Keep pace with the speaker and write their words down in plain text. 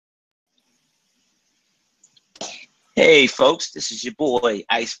Hey, folks, this is your boy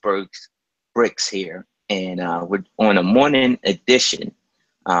Iceberg Bricks here, and we're on a morning edition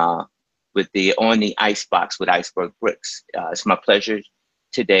uh, with the On the Icebox with Iceberg Bricks. It's my pleasure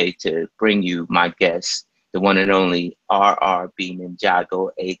today to bring you my guest, the one and only RRB Ninjago,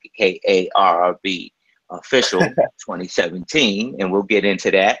 aka RRB official 2017, and we'll get into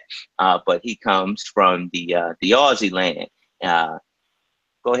that. But he comes from the Aussie land. Uh,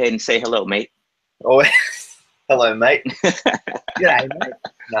 Go ahead and say hello, mate. Oh, hello, mate. G'day, mate.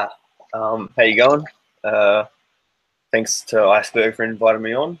 Nah, how you going? Thanks to Iceberg for inviting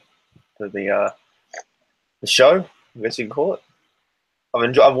me on to the show. I guess you can call it.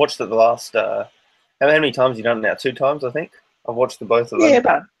 I've watched it the last. How many times have you done it now? 2 times, I think. I've watched both of them. Yeah,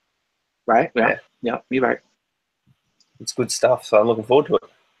 about right. Yeah, Yeah, yeah, you're right. it's good stuff. So I'm looking forward to it.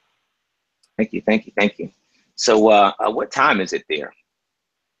 Thank you, thank you, thank you. So, what time is it there?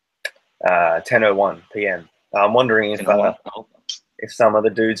 10:01 p.m. I'm wondering You know what? Oh, if some of the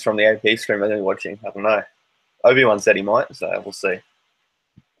dudes from the AP stream are going to be watching. I don't know. Obi-Wan said he might, so we'll see.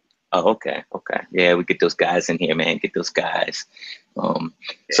 oh, okay, okay. Yeah, we get those guys in here, man. Get those guys. Um,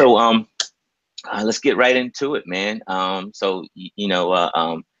 Yeah. so, let's get right into it, man. Tell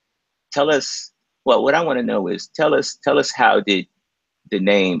us. Well, what I want to know is tell us how did the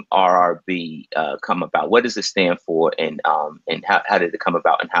name RRB come about? What does it stand for, and how did it come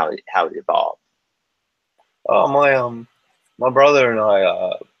about, and how it evolved? Oh, my brother and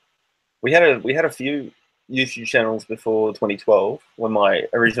I we had a few YouTube channels before 2012 when my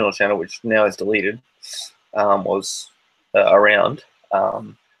original channel, which now is deleted, was around.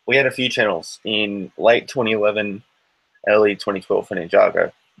 We had a few channels in late 2011, early 2012 for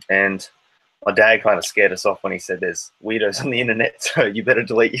Ninjago, and my dad kind of scared us off when he said there's weirdos on the internet, so you better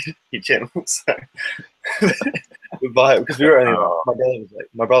delete your channels. We buy it because we were only Oh,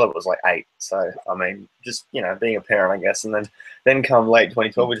 my brother was like 8, so I mean, just being a parent, I guess. And then come late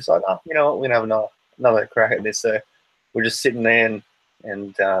 2012, we decided, oh, you know what, we're gonna have another crack at this. So we're just sitting there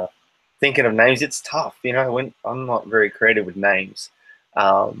and thinking of names. It's tough, when I'm not very creative with names.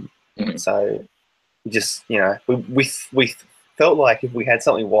 mhm. So we just we felt like if we had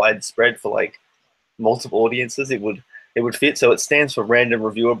something widespread for like multiple audiences, it would fit. So it stands for Random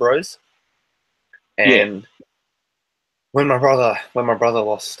Reviewer Bros. Yeah, And when my brother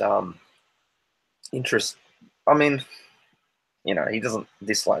lost interest, I mean, he doesn't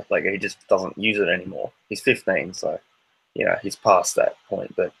dislike Lego. He just doesn't use it anymore. He's 15, so he's past that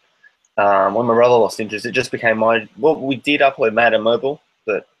point. But when my brother lost interest, it just became my. Well, we did upload Madden Mobile,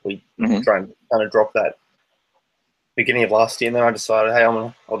 but we hmm kind of dropped that beginning of last year. And then I decided, hey,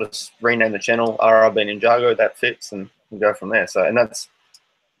 I'll just rename the channel RRB Ninjago. That fits, and we'll go from there. So, and that's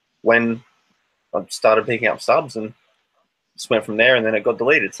when I started picking up subs and just went from there. And then it got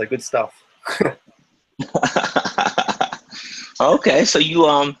deleted. So good stuff. Okay, so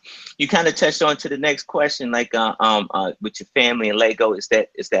you kind of touched on to the next question, like with your family and Lego. Is that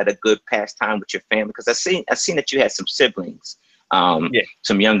a good pastime with your family? Because I seen that you had some siblings, Yeah,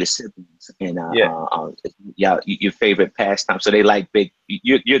 some younger siblings, and yeah. yeah, your favorite pastime. So they like big.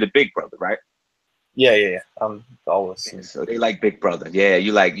 You're the big brother, right? Yeah. The oldest. Yeah, so they like Big Brother. Yeah,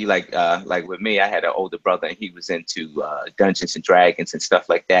 you like with me, I had an older brother and he was into Dungeons and Dragons and stuff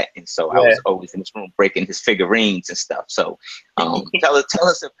like that. And so I Yeah. was always in this room breaking his figurines and stuff. So tell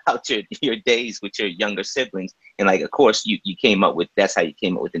us about your days with your younger siblings. And like of course you came up with that's how you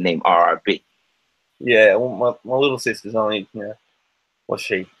came up with the name RRB. Yeah, well, my little sister's only, well,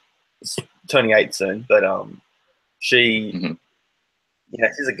 she's turning 8 soon, but she, Hmm.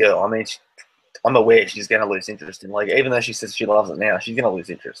 she's a girl. I mean, I'm aware she's going to lose interest in Lego, even though she says she loves it now. She's going to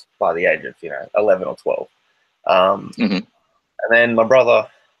lose interest by the age of 11 or 12. Um, Hmm. and then my brother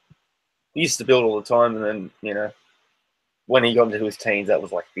used to build all the time, and then when he got into his teens, that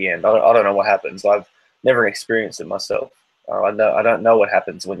was like the end. I don't know what happens. I've never experienced it myself. I don't know what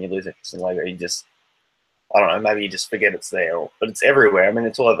happens when you lose interest in Lego. You just I don't know. Maybe you just forget it's there, but it's everywhere. I mean,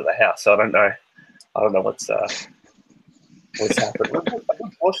 it's all over the house. So I don't know. I don't know what's happened. A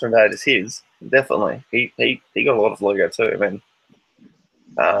good portion of that is his. Definitely, he got a lot of Lego too. I mean,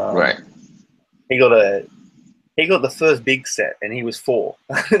 Right. um, he got a he got the first big set, and he was 4.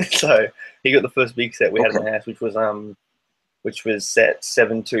 So he got the first big set we had in Okay. the house, which was set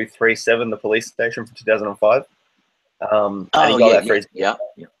 7237, the police station from 2005. And he Oh got yeah, that for yeah, his, yeah,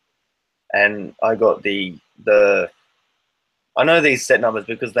 yeah. and I got the I know these set numbers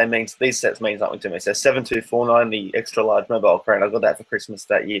because these sets mean something to me. So 7249, the extra large mobile crane, I got that for Christmas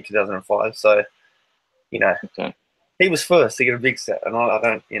that year, 2005. So you know, Okay. he was first to get a big set, and I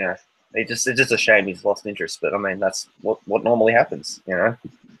don't, it's just a shame he's lost interest. But I mean, that's what normally happens. So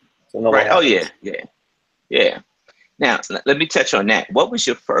it normally Right. Oh yeah, happens. yeah, yeah. Now let me touch on that. What was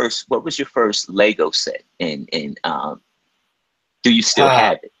your first? What was your first Lego set? And do you still Ah,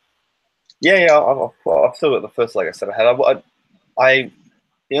 have it? yeah. I've still got the first Lego set I had. I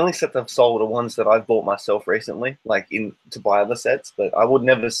the only sets I've sold are ones that I've bought myself recently, like to buy other sets. But I would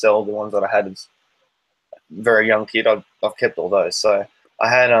never sell the ones that I had as a very young kid. I've kept all those. So I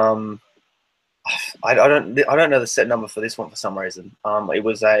had I don't know the set number for this one for some reason. It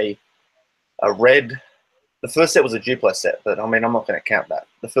was a red. The first set was a Duplo set, but I mean I'm not going to count that.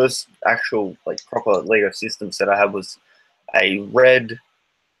 The first actual like proper Lego system set I had was a red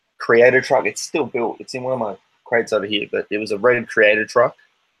Creator truck. It's still built. It's in one of my crates over here, but it was a red Creator truck,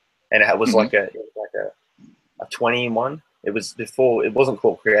 and it was Hmm. like a 20 in one. It was before it wasn't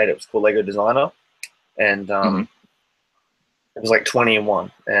called Creator. It was called Lego Designer, and Hmm. it was like 20 in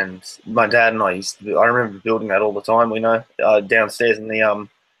one. And my dad and I I remember building that all the time. We know downstairs in the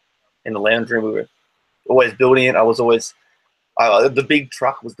lounge room, we were always building it. I was always the big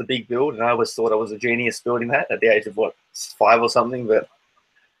truck was the big build, and I always thought I was a genius building that at the age of what 5 or something. But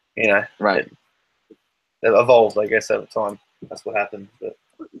you know, Right. it evolved, I guess, over time. That's what happened. But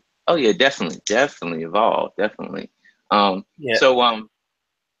Oh yeah, definitely evolved, definitely. yeah, So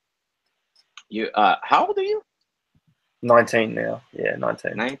you how old are you? 19 now. Yeah,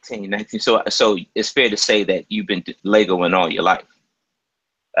 19. 19. So it's fair to say that you've been Legoing all your life.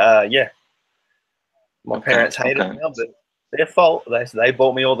 Yeah, my Okay, parents hate it okay. now, but their fault. They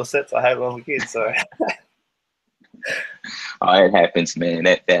bought me all the sets I had when I was a kid. So Oh, it happens, man.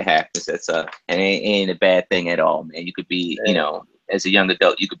 That happens. That's it ain't a bad thing at all, man. You could be, yeah, as a young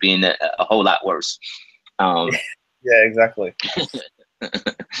adult, you could be in a whole lot worse. Um, yeah, exactly.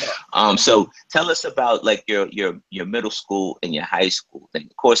 I'm good. so tell us about like your middle school and your high school thing.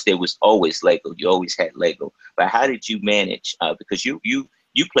 Of course, there was always Lego. You always had Lego, but how did you manage? Because you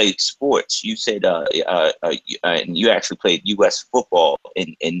played sports. You said and you actually played U.S. football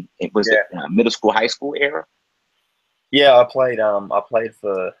in was it Yeah, middle school, high school era? yeah. I played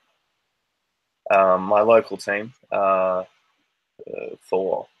for my local team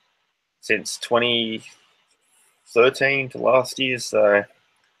for since 2013 to last year. So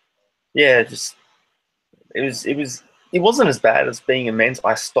yeah, just it wasn't as bad as being in men's.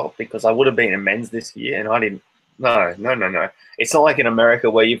 I stopped because I would have been in men's this year, and I didn't. No, no, no, no. It's not like in America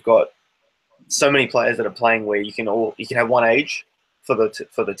where you've got so many players that are playing where you can have one age for the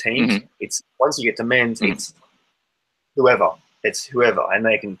teams. Hmm. It's once you get to men's, Hmm. whoever. It's whoever, and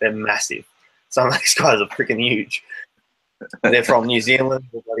they're massive. Some of these guys are freaking huge. They're from New Zealand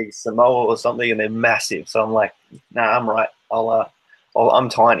or bloody Samoa or something, and they're massive. So I'm like, nah, I'm right. I'm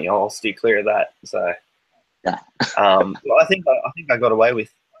tiny. I'll steer clear of that. So Yeah. I think I got away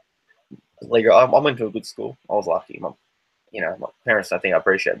with Lego. I went to a good school. I was lucky. My parents, I think, I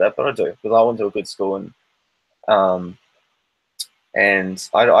appreciate that, but I do because I went to a good school um, and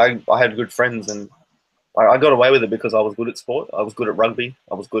I had good friends, and I got away with it because I was good at sport. I was good at rugby.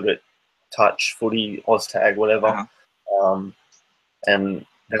 I was good at touch, footy, Oz tag, whatever. Uh-huh. Um, and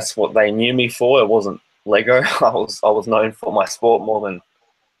that's what they knew me for. It wasn't Lego. I was known for my sport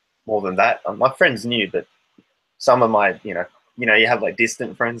more than that. My friends knew, but some of my you have like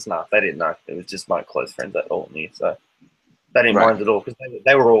distant friends. No, they didn't know. It was just my close friends that all knew. So they didn't Right. mind at all because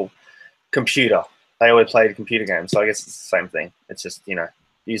they were all computer. They always played computer games. So I guess it's the same thing. It's just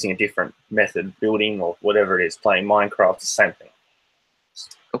using a different method, building or whatever it is, playing Minecraft, the same thing.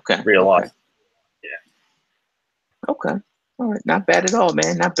 Okay. Real Okay. life. Yeah. Okay. All right. Not bad at all,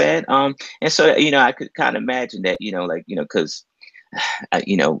 man. Not bad. And so, I could kind of imagine that, like, because,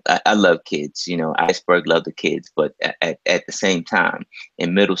 I love kids, Iceberg love the kids, but at the same time,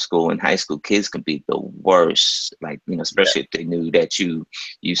 in middle school and high school, kids can be the worst, like, Yeah. especially if they knew that you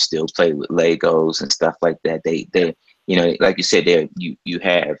still play with Legos and stuff like that. They, like you said, there, you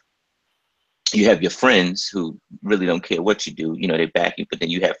have your friends who really don't care what you do, they back you, but then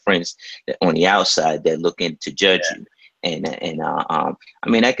you have friends that on the outside that look in to judge Yeah. you. And I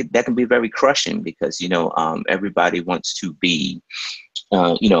mean, that can be very crushing because, everybody wants to be,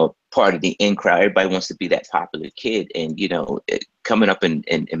 part of the in crowd. Everybody wants to be that popular kid. And, coming up in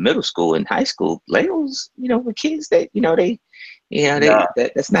middle school and high school, Legos, were kids that, Nah.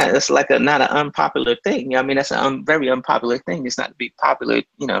 that's like not an unpopular thing. I mean, that's a very unpopular thing. It's not to be popular,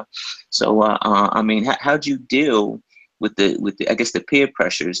 So, I mean, how'd you deal with the, I guess, the peer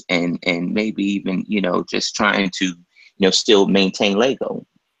pressures and maybe even, just trying to, still maintain Lego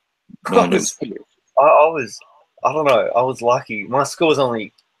I knowing it was was, peers? I was, I don't know. I was lucky. My school was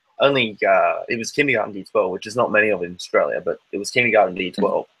only it was kindergarten D12, which is not many of in Australia, but it was kindergarten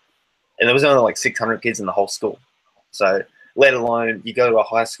D12, and there was only like 600 kids in the whole school. So let alone you go to a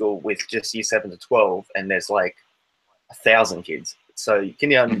high school with just year 7 to 12, and there's like 1,000 kids. So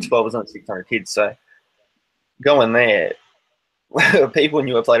kindergarten 12 was only 600 kids. So going there, people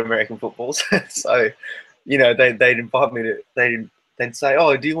knew I played American football. So, you know, they'd invite me to, they'd say,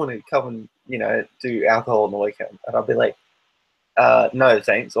 oh, do you want to come and, you know, do alcohol on the weekend? And I'd be like, no,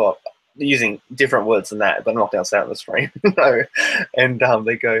 thanks. Or using different words than that, but I'm not going to say it on the screen. No. And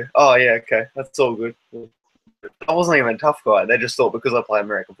they go, oh, yeah, okay, that's all good. I wasn't even a tough guy. They just thought because I play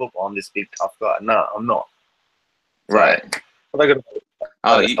American football, I'm this big tough guy. No, I'm not. Right. So,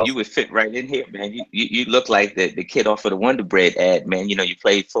 oh, you would fit right in here, man. You look like the kid off of the Wonder Bread ad, man. You know, you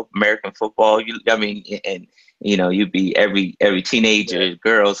played American football. I mean, and you know, you'd be every teenager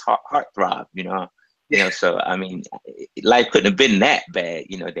girl's heartthrob. You know. So I mean, life couldn't have been that bad,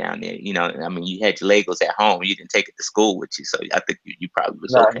 you know, down there. You know, I mean, you had your Legos at home. You didn't take it to school with you, so I think you probably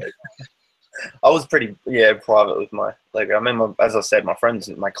was okay. I was pretty private with my Lego. I mean, as I said,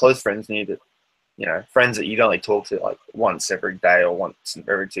 my close friends knew that, you know, friends that you'd only talk to like once every day or once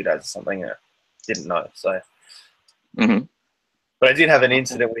every 2 days or something, didn't know. So, but I did have an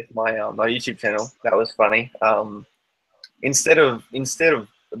incident with my my YouTube channel that was funny. Instead of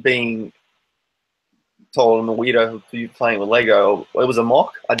being told I'm a weirdo for you playing with Lego, it was a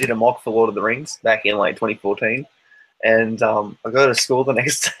mock. I did a mock for Lord of the Rings back in like 2014, and I go to school the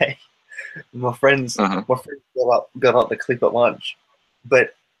next day. My friends got up the clip at lunch,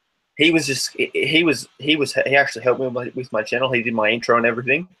 but he actually helped me with my channel. He did my intro and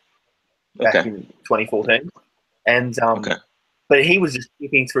everything back in 2014, and but he was just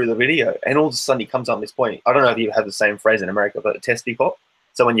skipping through the video, and all of a sudden he comes on this point. I don't know if you have the same phrase in America, but testy pop.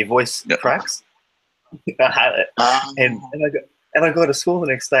 So when your voice cracks, I had it, and I go to school the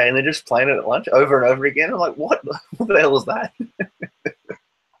next day, and they're just playing it at lunch over and over again. I'm like, what the hell was that?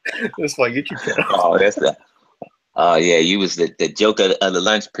 That's my YouTube channel. Oh, that's that. Oh yeah, you was the joke of the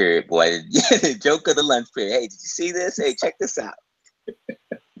lunch period, boy. The joke of the lunch period. Hey, did you see this? Hey, check this out.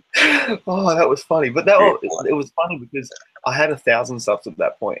 Oh, that was funny. But it was funny because I had 1,000 subs at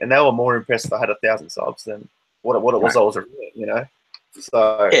that point, and they were more impressed if I had 1,000 subs than what it was I was reviewing, you know.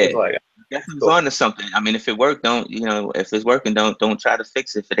 So yeah, it was like, definitely on to something. I mean, if it worked, if it's working, don't try to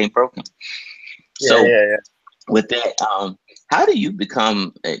fix it if it ain't broken. So with that, how do you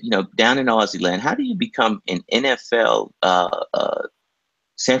become, down in Aussie land, how do you become an NFL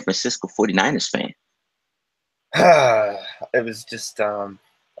San Francisco 49ers fan? It was just, I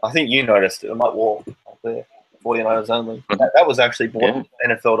think you noticed it. I might walk up there, 49ers only. That was actually bought on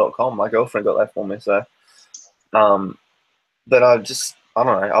NFL.com. My girlfriend got that for me. So, but I don't know.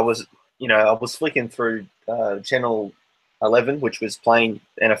 I was flicking through channel 11, which was playing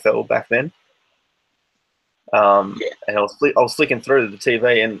NFL back then. And I was flicking through the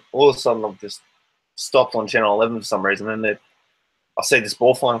TV, and all of a sudden I've just stopped on channel 11 for some reason, and I see this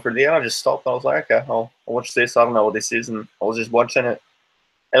ball flying through the air. I just stopped. I was like, okay, I'll watch this. I don't know what this is, and I was just watching it,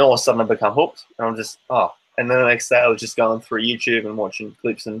 and all of a sudden I become hooked, and I'm just and then the next day I was just going through YouTube and watching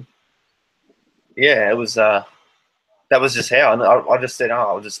clips, and it was that was just how, and I just said,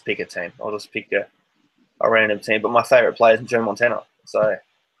 I'll just pick a team. I'll just pick a random team, but my favorite player is Joe Montana. So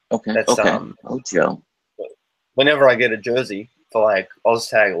that's Joe. Whenever I get a jersey for like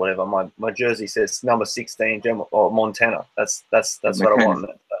OzTag or whatever, my jersey says number 16, or Montana. That's what I want.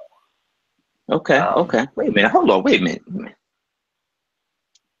 Okay. Wait a minute. Hold on. Wait a minute.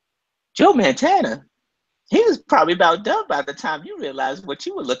 Joe Montana. He was probably about done by the time you realized what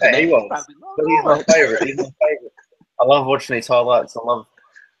you were looking at. He was. But he's my favorite. He's my favorite. I love watching his highlights. I love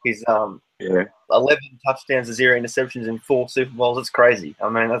his 11 touchdowns and 0 interceptions in 4 Super Bowls. It's crazy. I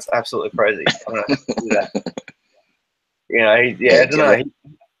mean, that's absolutely crazy. I don't know how to do that. I don't know.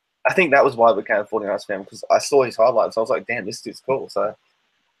 I think that was why I became a 49ers fan, because I saw his highlights. I was like, damn, this dude's cool. So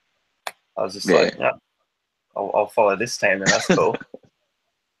I was just like, I'll follow this team, and that's cool.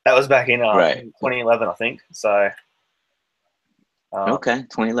 That was back in 2011, I think. So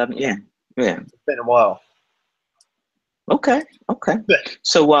 2011, yeah. It's been a while. Okay.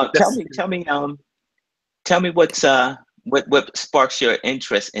 So tell me what sparks your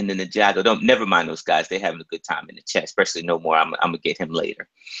interest in the Ninjago. Never mind those guys. They're having a good time in the chat, especially No More. I'm gonna get him later.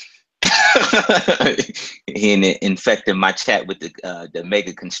 He infected my chat with the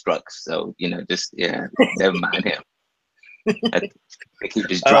mega constructs. So never mind him. I think he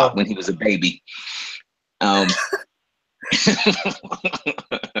just dropped when he was a baby. I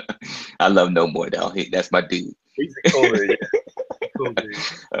love No More though. That's my dude. He's a cool dude. Cool dude.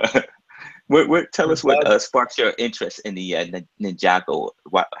 Tell us what sparks your interest in the Ninjago.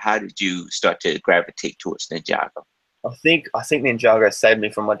 How did you start to gravitate towards Ninjago? I think Ninjago saved me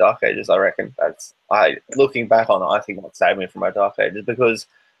from my dark ages. I reckon looking back on it, I think what saved me from my dark ages, because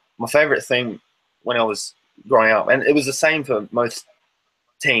my favorite thing when I was growing up, and it was the same for most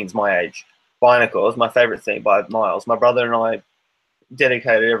teens my age. Bionicle was my favorite thing by miles. My brother and I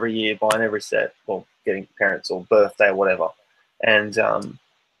dedicated every year buying every set, or getting parents or birthday or whatever, and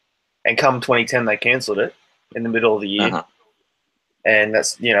come 2010 they cancelled it in the middle of the year, and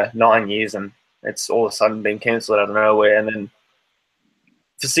that's 9 years, and it's all of a sudden been cancelled out of nowhere. And then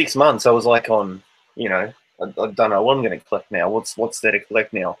for 6 months I was like on, I don't know what I'm going to collect now. What's there to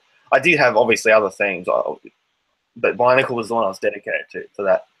collect now? I did have obviously other things, but Bionicle was the one I was dedicated to for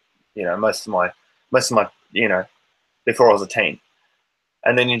that. Most of my before I was a teen.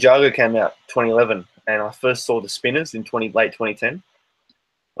 And then Ninjago came out 2011, and I first saw the spinners in late 2010.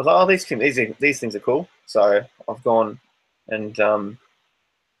 I was like, oh, these things are cool. So I've gone and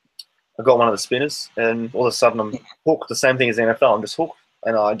I got one of the spinners, and all of a sudden I'm hooked. The same thing as the NFL. I'm just hooked,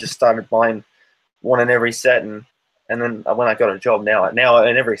 and I just started buying one in every set, and then when I got a job, now I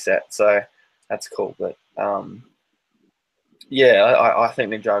own every set. So that's cool. But yeah, I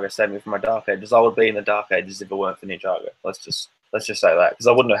think Ninjago saved me from my dark ages. I would be in the dark ages if it weren't for Ninjago. Let's just say that, because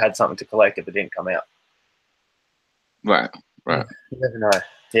I wouldn't have had something to collect if it didn't come out. Right. You never know.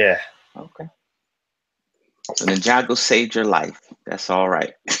 Yeah. Okay. So Ninjago saved your life. That's all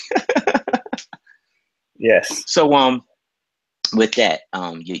right. Yes. So with that,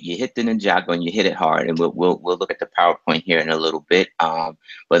 you hit the Ninjago and you hit it hard, and we'll look at the PowerPoint here in a little bit.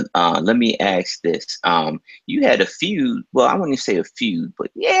 But let me ask this: you had a feud. Well, I wouldn't say a feud,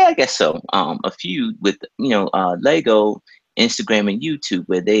 but yeah, I guess so. A feud with Lego, Instagram, and YouTube,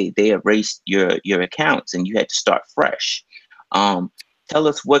 where they erased your accounts and you had to start fresh. Tell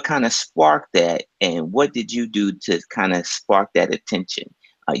us what kind of sparked that, and what did you do to kind of spark that attention?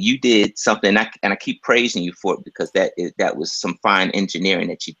 You did something, and I keep praising you for it, because that was some fine engineering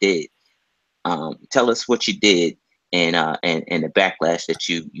that you did. Tell us what you did, and the backlash that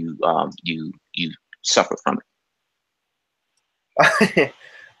you suffered from it.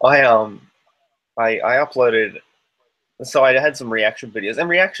 I uploaded. So I had some reaction videos, and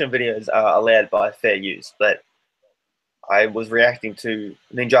reaction videos are allowed by fair use, but I was reacting to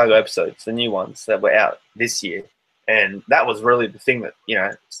Ninjago episodes, the new ones that were out this year. And that was really the thing that,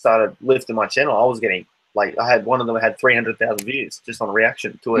 started lifting my channel. I was getting, I had one of them had 300,000 views just on a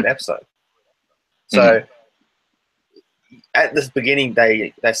reaction to an episode. So at this beginning,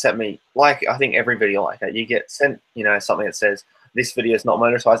 they sent me, I think every video like that, you get sent, something that says, this video is not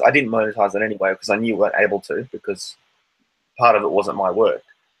monetized. I didn't monetize it anyway, because I knew we weren't able to, because part of it wasn't my work.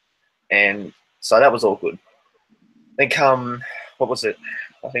 And so that was all good. Then what was it?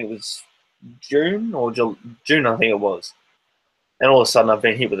 I think it was June, I think it was. And all of a sudden I've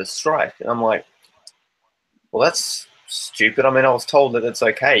been hit with a strike. And I'm like, well, that's stupid. I mean, I was told that it's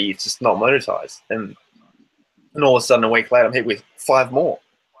okay. It's just not monetized. And all of a sudden, a week later, I'm hit with 5 more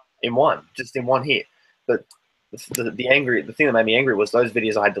in one hit. But the thing that made me angry was those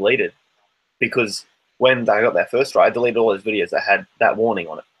videos I had deleted, because when I got that first strike, I deleted all those videos that had that warning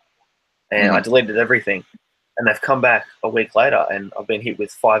on it. And I deleted everything. And they've come back a week later, and I've been hit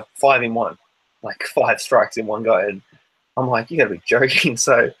with five in one, 5 strikes in one go. And I'm like, you gotta be joking.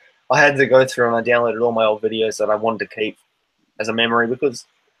 So I had to go through and I downloaded all my old videos that I wanted to keep as a memory, because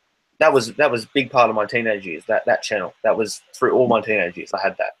that was a big part of my teenage years, that channel. That was through all my teenage years. I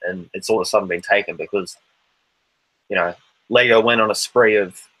had that, and it's all of a sudden been taken because, Lego went on a spree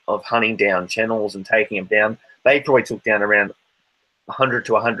of hunting down channels and taking them down. They probably took down around 100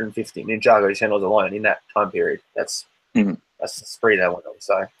 to 150 Ninjago channels alone in that time period. That's the spree they went on.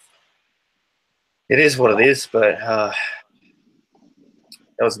 So it is what it is, but that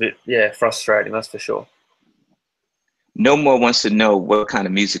was a bit frustrating, that's for sure. No More wants to know what kind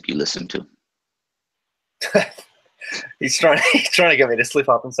of music you listen to. He's trying to get me to slip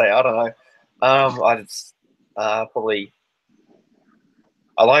up and say, I don't know. I just probably,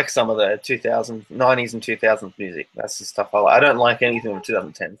 I like some of the 90s and 2000s music. That's the stuff I like. I don't like anything from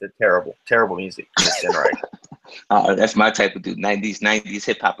 2010. They're terrible music for this generation. That's my type of dude. 90s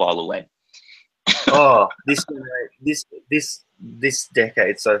hip hop all the way. Oh, this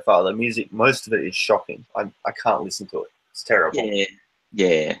decade so far, the music, most of it is shocking. I can't listen to it. It's terrible.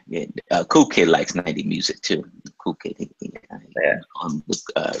 Yeah. Cool Kid likes 90s music too. Cool Kid.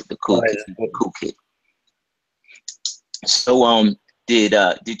 The Cool Kid. So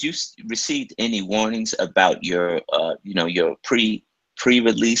did you receive any warnings about your your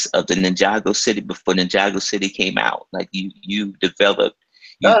pre-release of the Ninjago City before Ninjago City came out? Like you developed.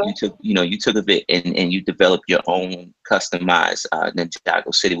 You took a bit and you developed your own customized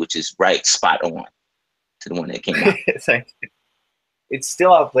Ninjago City, which is right spot on to the one that came out. Thank you. It's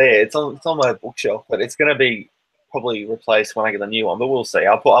still up there. It's on my bookshelf, but it's going to be probably replaced when I get the new one. But we'll see.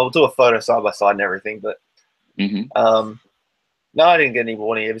 I'll do a photo side by side and everything. But No, I didn't get any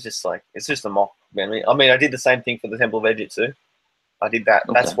warning. It was just like, it's just a mock. I mean, I did the same thing for the Temple of Ejutsu. I did that.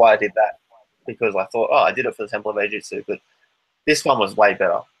 Okay. That's why I did that, because I thought, oh, I did it for the Temple of Ejutsu, but this one was way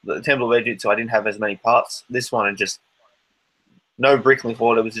better. The Temple of Ejutsu, I didn't have as many parts. This one, just no bricklink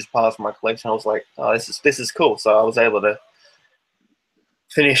board. It was just part of my collection. I was like, oh, this is cool. So I was able to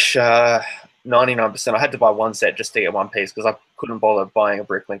finish 99%. I had to buy one set just to get one piece because I couldn't bother buying a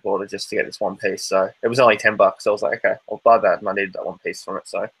bricklink order just to get this one piece. So it was only $10. So I was like, okay, I'll buy that, and I needed that one piece from it.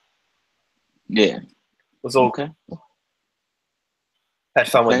 So yeah, it was all okay. Had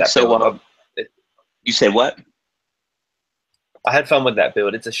fun with that so, build. You said what? I had fun with that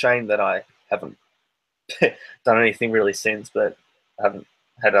build. It's a shame that I haven't done anything really since, but I haven't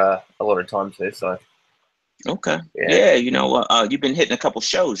had a lot of time to. So okay, yeah, you know, you've been hitting a couple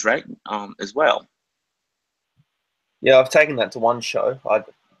shows, right? As well. Yeah, I've taken that to one show. I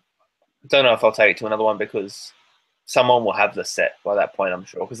don't know if I'll take it to another one because someone will have the set by that point, I'm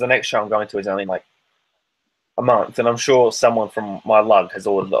sure. Because the next show I'm going to is only like a month, and I'm sure someone from my lug has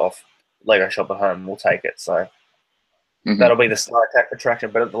ordered it off Lego Shop at Home. Will take it, so that'll be the star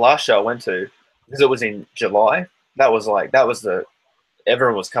attraction. But at the last show I went to, because it was in July, that was the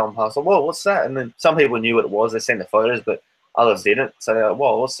everyone was coming past. Like, whoa, what's that? And then some people knew what it was. They seen the photos, but others didn't. So they're like,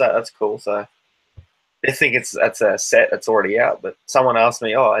 whoa, what's that? That's cool. So they think that's a set that's already out. But someone asked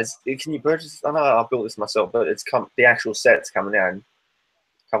me, oh, can you purchase this? Oh, no, I built this myself, but the actual set's coming out in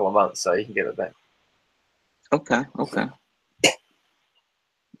a couple of months, so you can get it then. Okay. All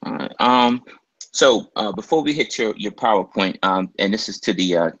right. So before we hit your PowerPoint, and this is to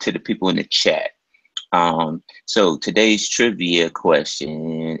the people in the chat. So today's trivia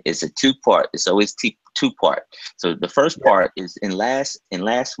question is a two-part. It's always two-part. So the first part is in last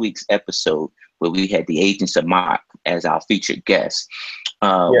week's episode where we had the Agents of Moc as our featured guest.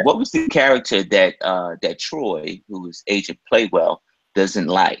 What was the character that Troy, who is Agent Playwell, doesn't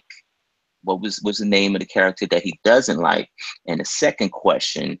like? What was the name of the character that he doesn't like? And the second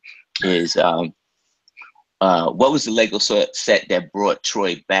question is, what was the Lego set that brought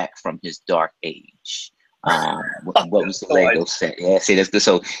Troy back from his dark age? What was the Lego set? Yeah, see, that's good.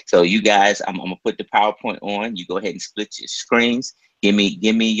 So you guys, I'm gonna put the PowerPoint on. You go ahead and split your screens. Give me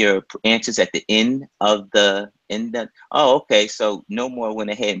your answers at the end of the. Oh, okay. So No More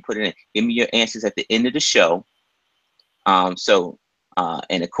went ahead and put it in. Give me your answers at the end of the show.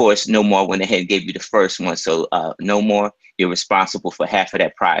 And of course, No More went ahead and gave you the first one. So No More, you're responsible for half of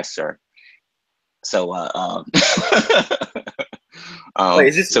that prize, sir. So wait,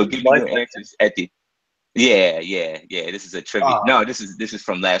 is this so give me your answers at the. Yeah. This is a trivia. No, this is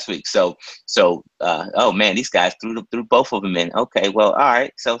from last week. So oh man, these guys threw both of them in. Okay, well, all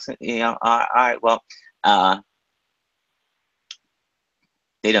right. So you know, all right. Well,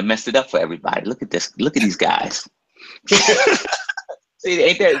 they done messed it up for everybody. Look at this. Look at these guys. See,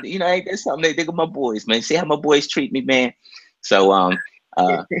 ain't that something? They think of my boys, man. See how my boys treat me, man. So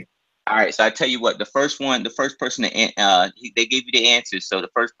all right. So I tell you what, the first person to they gave you the answers. So the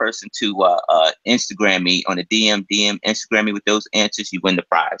first person to Instagram me on a DM Instagram me with those answers, you win the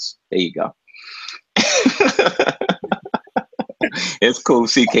prize. There you go. It's cool.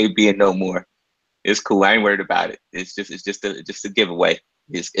 CKB and No More. It's cool. I ain't worried about it. It's just a giveaway.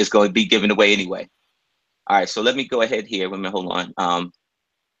 It's going to be given away anyway. All right, so let me go ahead here. Wait a minute, hold on. I'm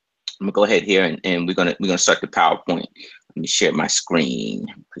gonna go ahead here and we're gonna start the PowerPoint. Let me share my screen.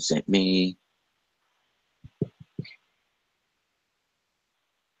 Present me.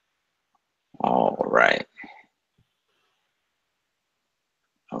 All right.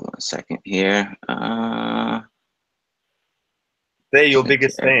 Hold on a second here. They're your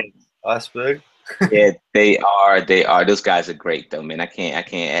biggest fans, Iceberg. Yeah, they are. Those guys are great though, man. I can't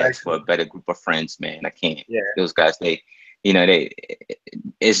ask for a better group of friends, man. I can't. Yeah. Those guys,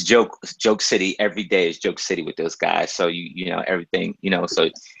 it's joke city every day. Is joke city with those guys. So you know everything. So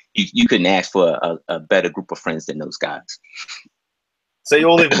you couldn't ask for a better group of friends than those guys. So you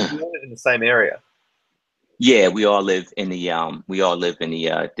all live in the same area. Yeah, we all live in the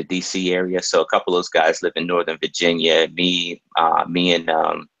the DC area. So a couple of those guys live in Northern Virginia. Me and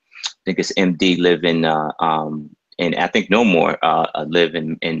I think it's MD live in and I think No More live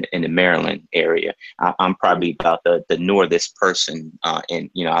in the Maryland area. I'm probably about the northest person, and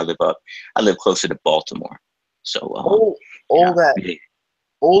I live closer to Baltimore. So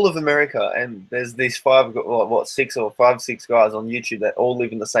all of America, and there's these 5 6 guys on YouTube that all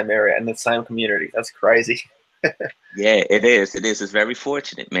live in the same area and the same community. That's crazy. Yeah, it is. It's very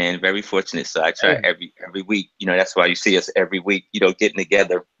fortunate, man. Very fortunate. So I try every week. That's why you see us every week. Getting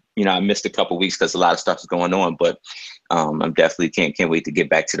together. I missed a couple weeks because a lot of stuff is going on, but I'm definitely can't wait to get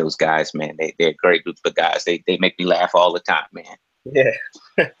back to those guys, man. They're a great group of guys. They make me laugh all the time, man. Yeah,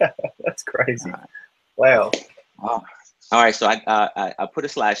 that's crazy. Uh, Wow. all right, so I put a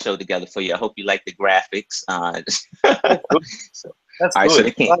slideshow together for you. I hope you like the graphics. That's good. So, That's all right, so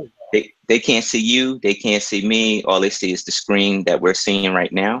good. they can't see you, they can't see me. All they see is the screen that we're seeing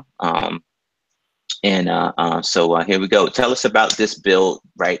right now. So here we go. Tell us about this build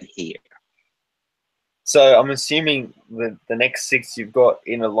right here. So I'm assuming the next 6 you've got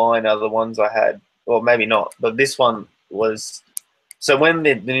in a line are the ones I had, or maybe not, but this one was. So when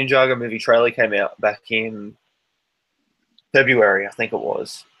the Ninjago movie trailer came out back in February, I think it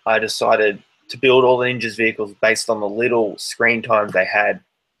was, I decided to build all the Ninja's vehicles based on the little screen time they had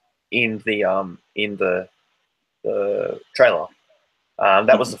in the trailer.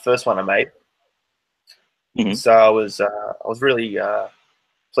 That was the first one I made. Mm-hmm. So I was really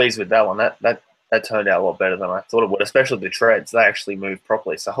pleased with that one. That turned out a lot better than I thought it would, especially the treads. They actually moved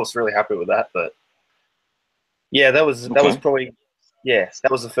properly, so I was really happy with that. But yeah, that was probably, yeah,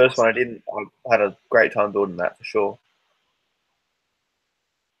 that was the first one I did. I had a great time building that for sure.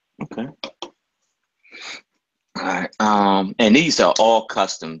 Okay. All right. And these are all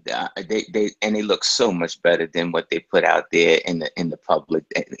custom. They look so much better than what they put out there in the public.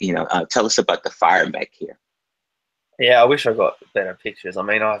 You know, tell us about the fire mech here. Yeah, I wish I got better pictures. I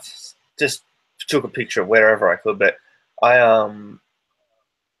mean, I just took a picture of wherever I could, but I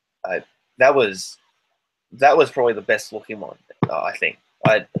I, that was probably the best looking one. I think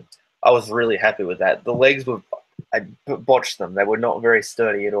I was really happy with that. The legs were, I botched them. They were not very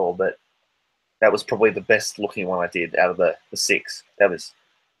sturdy at all, but that was probably the best looking one I did out of the 6. That was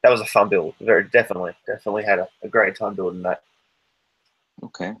a fun build. Very definitely had a great time building that.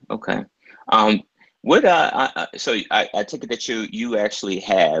 Okay. Okay. What so I take it that you actually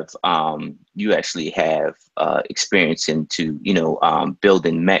have experience into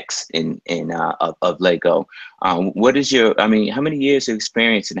building mechs of Lego. What is your, I mean, how many years of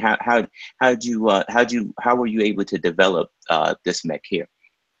experience, and how were you able to develop this mech here?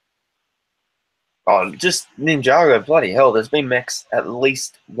 Oh, just Ninjago, bloody hell! There's been mechs at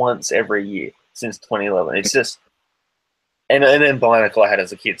least once every year since 2011. It's just, and then Bionicle I had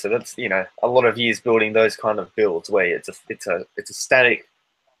as a kid, so that's a lot of years building those kind of builds where it's a static,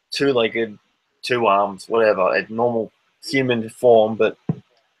 2-legged, 2 arms, whatever, a normal human form, but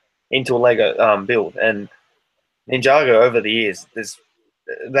into a Lego build. And Ninjago over the years, that's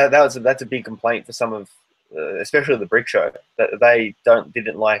a big complaint for some of, especially the Brick Show, that they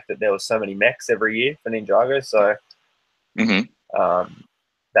didn't like that there were so many mechs every year for Ninjago. So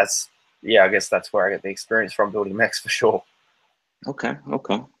that's, I guess that's where I get the experience from building mechs for sure. Okay.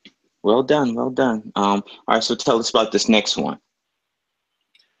 Okay. Well done. Well done. All right. So tell us about this next one.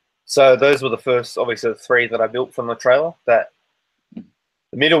 So those were the first, obviously, the 3 that I built from the trailer. The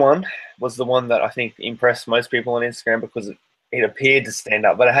middle one was the one that I think impressed most people on Instagram because it appeared to stand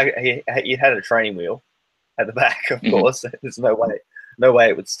up, but it had a training wheel at the back, of course. There's no way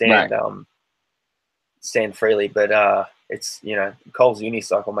it would stand stand freely. But it's Cole's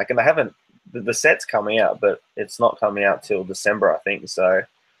unicycle mech, and they haven't. The set's coming out, but it's not coming out till December, I think. So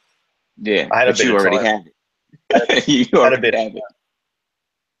yeah, I had a bit you of already time. have it. You already have it.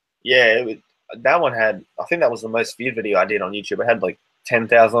 Yeah, that one had. I think that was the most viewed video I did on YouTube. It had like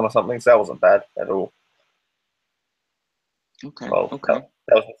 10,000 or something, so that wasn't bad at all. Okay. Well, okay.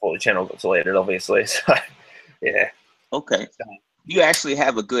 That was before the channel got deleted, obviously. So yeah. Okay. You actually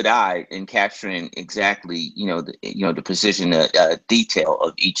have a good eye in capturing exactly, the precision, detail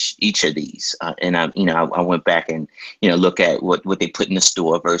of each of these. And I went back and look at what they put in the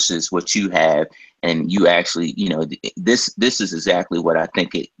store versus what you have, and you actually, this is exactly what I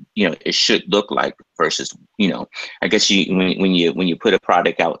think it should look like versus, I guess when you put a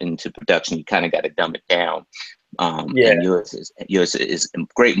product out into production, you kind of got to dumb it down. And yours is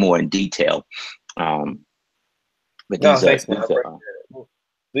great, more in detail. But no, thanks, man.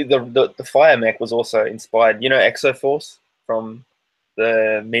 The fire mech was also inspired. Exoforce from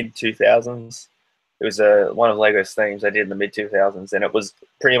the mid 2000s. It was one of Lego's themes they did in the mid 2000s, and it was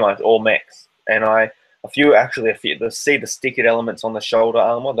pretty much all mechs. And a few the stickered elements on the shoulder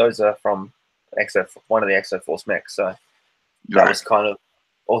armor. Those are from one of the Exoforce mechs. So that was kind of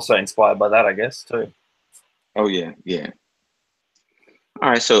also inspired by that, I guess, too. Oh yeah, yeah. All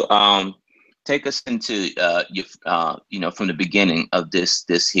right, so take us into your from the beginning of this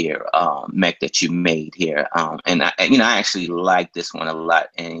here mech that you made here, and I actually like this one a lot,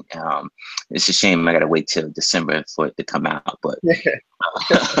 and it's a shame I gotta wait till December for it to come out, but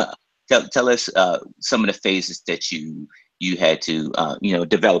tell us some of the phases that you had to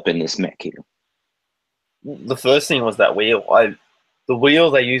develop in this mech here. The first thing was that wheel. The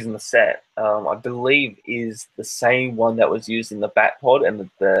wheel they use in the set, I believe, is the same one that was used in the Bat Pod and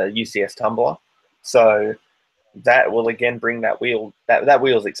the UCS Tumbler. So that will again bring that wheel. That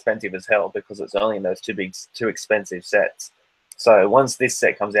wheel is expensive as hell because it's only in those two expensive sets. So once this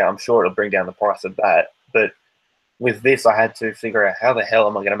set comes out, I'm sure it'll bring down the price of that. But with this, I had to figure out how the hell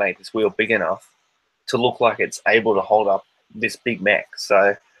am I going to make this wheel big enough to look like it's able to hold up this big mech.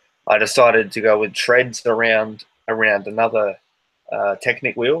 So I decided to go with treads around another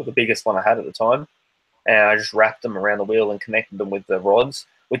Technic wheel, the biggest one I had at the time, and I just wrapped them around the wheel and connected them with the rods,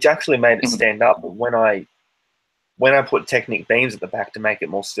 which actually made it stand up. But when I put Technic beams at the back to make it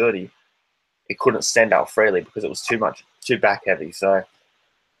more sturdy, it couldn't stand up freely because it was too back heavy. So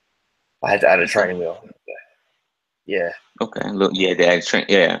I had to add a training wheel. Yeah. Okay. Look,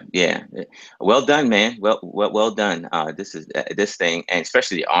 yeah, yeah. Well done, man. Well done. This is this thing, and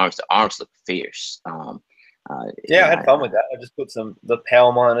especially the arms. The arms look fierce. Yeah, I had fun with that. I just put the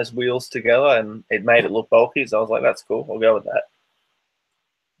Power Miners wheels together, and it made it look bulky. So I was like, "That's cool. I'll go with that."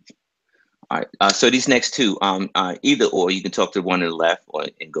 All right. So these next two, either or, you can talk to the one on the left,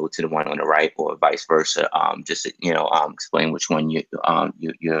 and go to the one on the right, or vice versa. Just explain which one you're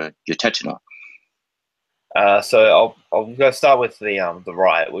touching on. So I'll go start with the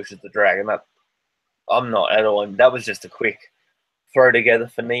right, which is the dragon. That I'm not at all. And that was just a quick throw together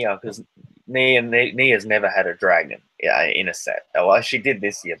for Nia because Nia's never had a dragon in a set. Well, she did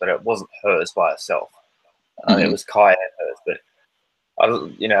this year, but it wasn't hers by herself. It was Kai and hers. But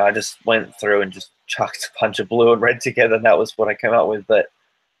I just went through and just chucked a bunch of blue and red together, and that was what I came up with. But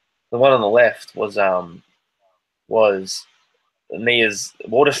the one on the left was Nia's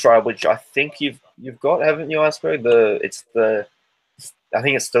Water Stride, which I think you've got, haven't you, Iceberg? I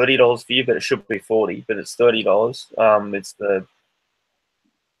think it's $30 for you, but it should be $40. But it's $30. It's the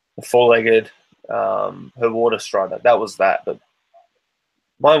four-legged her Water Strider. That was that, but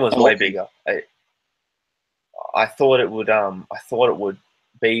mine was way bigger. I thought it would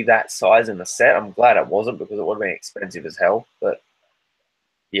be that size in the set. I'm glad it wasn't because it would have been expensive as hell. But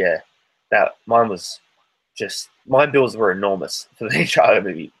yeah, mine was just, my bills were enormous for the Ninjago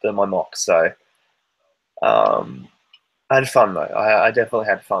movie, my mock. So I had fun though. I definitely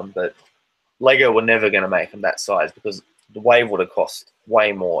had fun, but Lego were never going to make them that size because the wave would have cost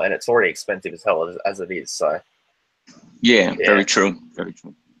way more, and it's already expensive as hell as it is. So yeah, very true, very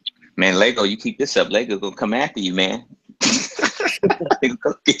true. Man, Lego, you keep this up, Lego gonna come after you, man. They gonna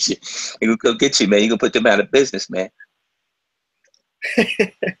come get you. They gonna come get you, man. You gonna put them out of business, man.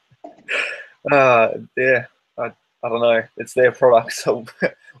 Yeah, I don't know. It's their product, so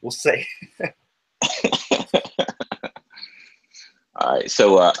we'll see. All right,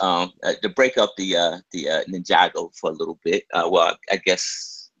 so to break up the Ninjago for a little bit, well, I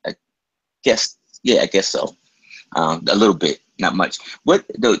guess so. A little bit, not much. What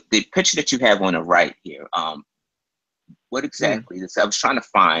the picture that you have on the right here? What exactly? I was trying to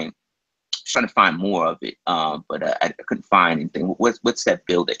find more of it, but I couldn't find anything. What's that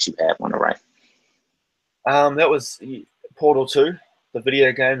build that you have on the right? That was Portal 2, the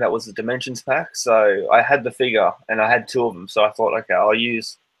video game. That was the Dimensions pack. So I had the figure, and I had two of them. So I thought, okay, I'll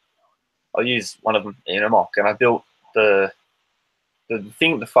use one of them in a mock, and I built the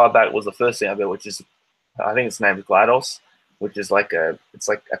thing. The far back was the first thing I built, which is, I think its name is GLaDOS, which is like a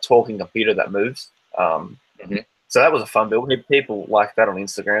talking computer that moves. So that was a fun build. People like that on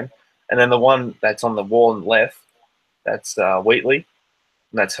Instagram. And then the one that's on the wall on the left, that's Wheatley,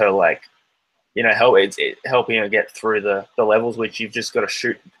 and that's her helping her get through the levels, which you've just got to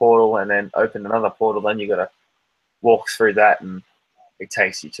shoot the portal and then open another portal. Then you got to walk through that, and it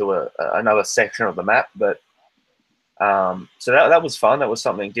takes you to another section of the map. But so that was fun. That was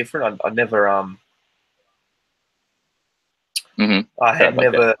something different. I'd never I had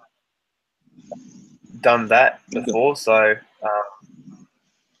never done that before. So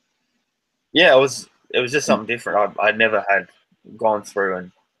yeah, it was just something different. I'd never had gone through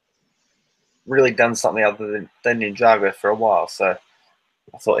and really done something other than Ninjago for a while. So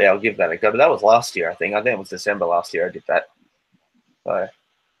I thought, yeah, I'll give that a go. But that was last year, I think. I think it was December last year I did that. So,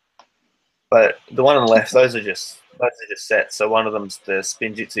 but the one on the left, those are just sets. So one of them's the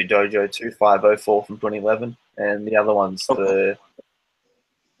Spinjitzu Dojo 2504 from 2011, and the other one's the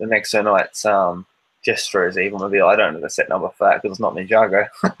Nexo Knights Gestro's Evil Mobile. I don't know the set number for that because it's not Ninjago.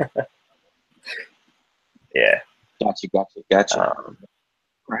 Yeah. Gotcha.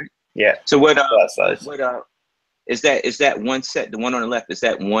 Right. Yeah. So what is that one set? The one on the left, is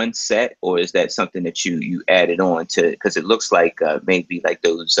that one set, or is that something that you added on to? Because it looks like maybe like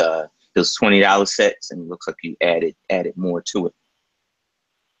those $20 sets, and it looks like you added more to it.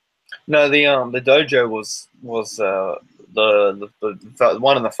 No, the dojo was the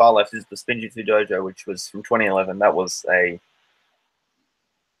one on the far left is the Spinjitzu dojo, which was from 2011. That was that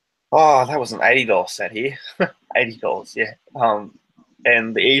was an $80 set here, $80, yeah.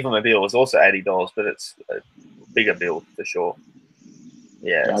 And the Evil-mobile was also $80, but it's a bigger build for sure.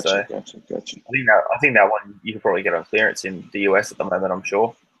 Yeah, Gotcha, so gotcha. I think that one you can probably get on clearance in the US at the moment, I'm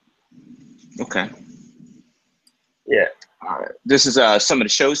sure. Okay. Yeah. All right. This is some of the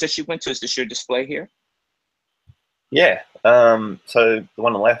shows that you went to. Is this your display here? Yeah. So the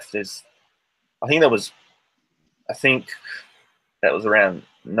one on the left is, I think that was around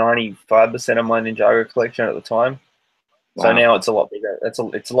 95% of my Ninjago collection at the time. Wow. So now it's a lot bigger. It's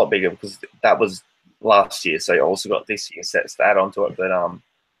a lot bigger because that was last year. So you also got this year's sets to add onto it. But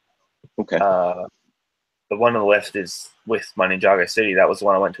okay. The one on the left is with my Ninjago City. That was the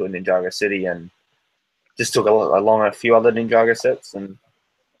one I went to in Ninjago City and just took along a few other Ninjago sets and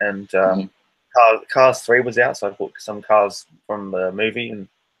Cars 3 was out, so I bought some cars from the movie and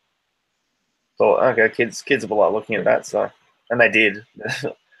thought, okay, kids will like looking at that. So, and they did.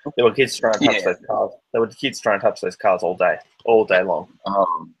 There were kids trying to touch those cars. There were kids trying to touch those cars all day long.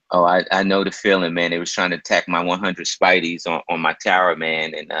 I know the feeling, man. They was trying to attack my 100 Spideys on my tower,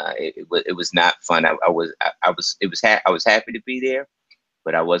 man, and it was not fun. I was happy to be there,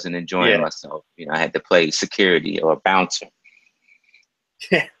 but I wasn't enjoying myself. You know, I had to play security or bouncer.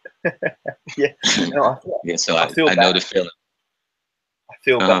 Yeah, yeah. No, So I know the feeling. I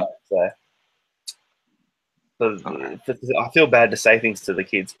feel bad. I feel bad to say things to the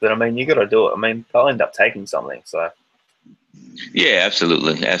kids, but I mean, you got to do it. I mean, they'll end up taking something. So. Yeah,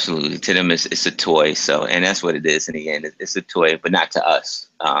 absolutely, absolutely. To them, it's a toy. So, and that's what it is in the end. It's a toy, but not to us,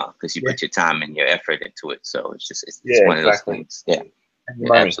 because you put your time and your effort into it. So it's just it's one of those things. Yeah,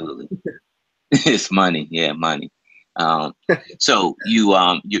 absolutely. It's money. Yeah, money. So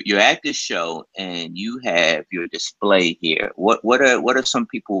you're at this show and you have your display here. What are some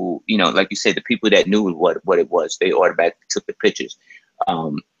people, you know, like you said, the people that knew what it was, they automatically took the pictures.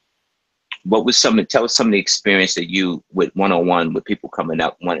 What was tell us some of the experience that you with one-on-one with people coming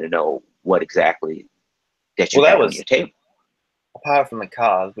up wanting to know what exactly that you had on your table. Apart from the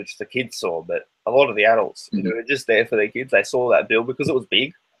cars, which the kids saw, but a lot of the adults who were just there for their kids, they saw that build because it was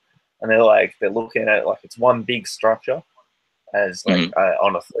big. And they're looking at it like it's one big structure as like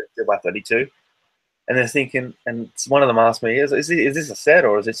on a 32 by 32. And they're thinking, and one of them asked me, is this a set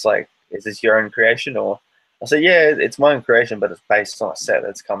or is this your own creation? Or I said, yeah, it's my own creation, but it's based on a set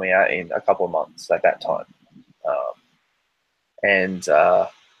that's coming out in a couple of months at that time.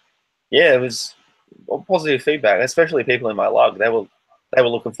 It was positive feedback, especially people in my lug. They were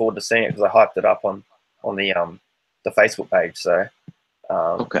looking forward to seeing it because I hyped it up on the Facebook page. So they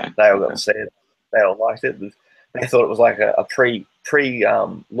all got to see it. They all liked it. They thought it was like a pre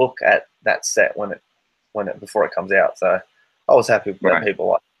look at that set before it comes out. So I was happy that people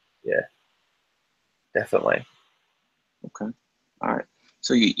liked it. Yeah, definitely. Okay, all right.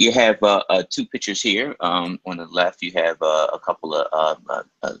 So you have two pictures here. On the left, you have a couple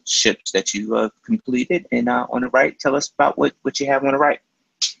of ships that you completed, and on the right, tell us about what you have on the right.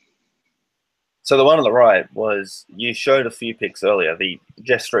 So the one on the right was, you showed a few pics earlier, the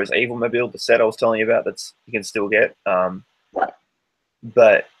Jestro's Evil-mobile, the set I was telling you about you can still get.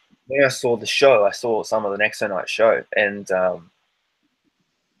 But when I saw the show, I saw some of the Nexo Night show, and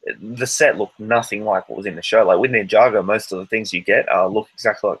the set looked nothing like what was in the show. Like with Ninjago, most of the things you get look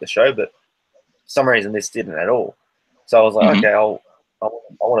exactly like the show, but for some reason this didn't at all. So I was like, okay, I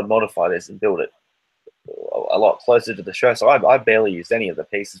want to modify this and build it a lot closer to the show. So I barely used any of the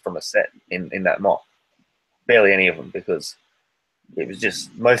pieces from a set in that mock. Barely any of them, because it was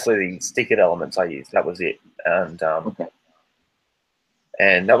just mostly the stickered elements I used. That was it. And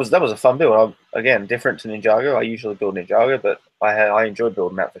and that was a fun build. Again, different to Ninjago. I usually build Ninjago, but I enjoyed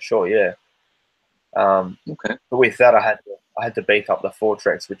building that for sure. Yeah. But with that, I had to beef up the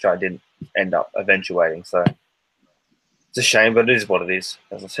Fortrex, which I didn't end up eventuating. So it's a shame, but it is what it is.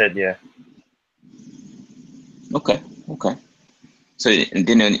 As I said, yeah. Okay. So and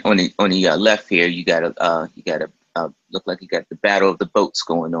then on the left here, you got look like you got the battle of the boats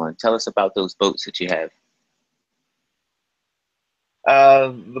going on. Tell us about those boats that you have.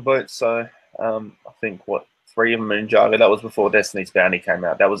 The boats. So I think 3 of them in Ninjago. That was before Destiny's Bounty came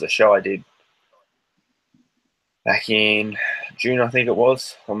out. That was a show I did back in June, I think it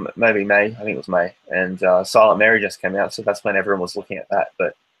was, or maybe May. I think it was May. And Silent Mary just came out, so that's when everyone was looking at that.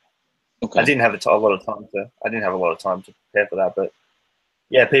 But I didn't have a lot of time to prepare for that. But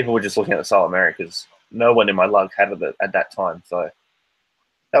yeah, people were just looking at the Silent Mary because no one in my lug had it at that time. So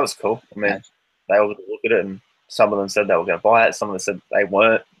that was cool. I mean, they all look at it, and some of them said they were going to buy it. Some of them said they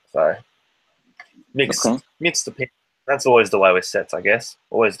weren't. So Okay. mixed opinion. That's always the way with sets, I guess.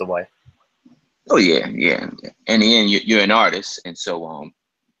 Always the way. Oh yeah, yeah. In the end, you're an artist, and so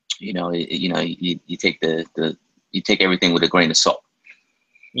you take you take everything with a grain of salt.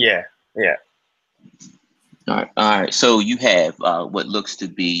 Yeah, yeah. All right, all right. So you have what looks to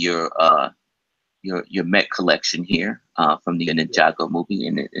be your Met collection here from the Ninjago movie,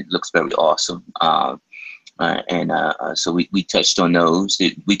 and it looks very awesome. So we touched on those.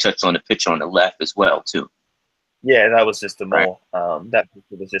 We touched on the picture on the left as well too. Yeah, that was just a Right. more that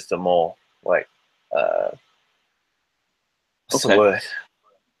was just a more like what's the Okay. word?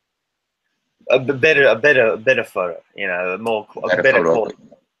 A better photo, you know, a Better better photo of quality.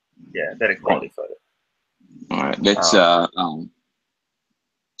 it. Yeah, better Right. quality photo. All right. Let's Um,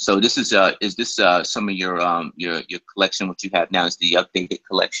 So this is this some of your collection? What you have now is the updated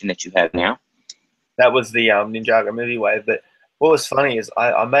collection that you have now. that was the Ninjago movie wave. But what was funny is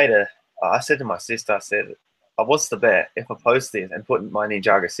I said to my sister, I said, what's the bet? If I post this and put my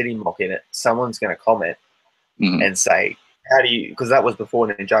Ninjago City Moc in it, someone's going to comment Hmm. and say, how do you, because that was before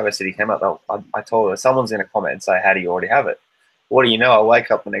Ninjago City came out. I told her, someone's going to comment and say, how do you already have it? What do you know? I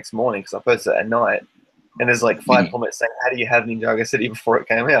wake up the next morning because I posted it at night and there's like 5 Hmm. comments saying, how do you have Ninjago City before it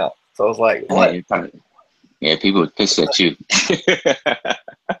came out? So I was like, what? Yeah, yeah, people would piss at you.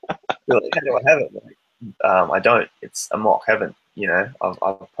 They're like, how do I have it? Like, I don't. It's a mock. Haven't you know?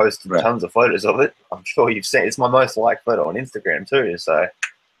 I've posted Right, tons of photos of it. I'm sure you've seen. It's my most liked photo on Instagram too. So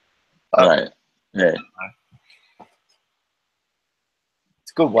right, yeah.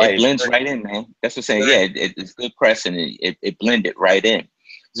 it's a good It way. blends right in, man. That's what I'm saying. Yeah, it's good press and it blended right in.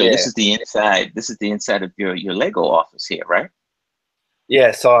 So this Yeah, is the inside. This is the inside of your Lego office here, right?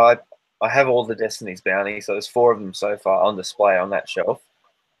 yeah. So I have all the Destiny's bounties. So there's 4 of them so far on display on that shelf,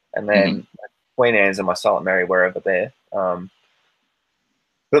 and Hmm. then Queen Anne's and my Silent Mary were over there.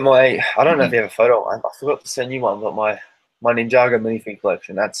 But I don't know if Hmm. you have a photo. I forgot to send you one. But my Ninjago minifig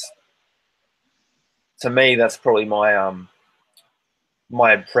collection. That's to me. That's probably my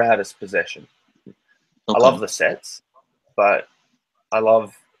proudest possession. I love Okay. the sets, but I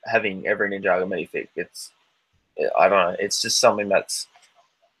love having every Ninjago minifig. I don't know. It's just something it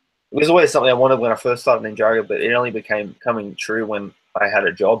was always something I wanted when I first started Ninjago, but it only became coming true when I had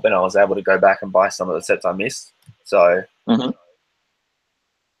a job and I was able to go back and buy some of the sets I missed. So, Hmm.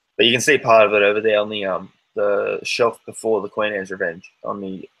 but you can see part of it over there on the shelf before the Queen Anne's Revenge on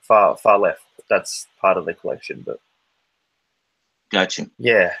the far left. That's part of the collection. But Gotcha.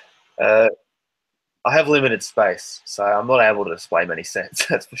 yeah, I have limited space, so I'm not able to display many sets.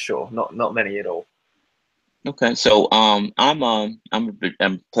 That's for sure. Not many at all. Okay. So I'm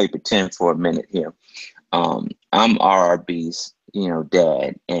play pretend for a minute here. I'm RRB's,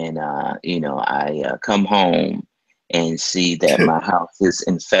 dad, and I come home and see that my house is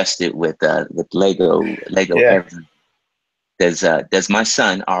infested with Lego Yeah. every. Does my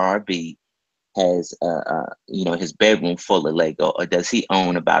son RRB has his bedroom full of Lego, or does he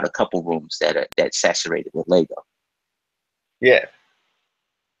own about a couple rooms that's saturated with Lego? Yeah.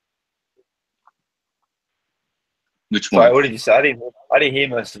 Which Sorry, one? what did you say? I didn't hear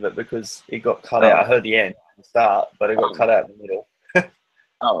most of it because it got cut out. I Oh, heard the end, the start, but it got oh, cut out in the middle.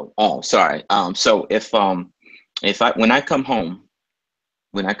 sorry. So if I when I come home,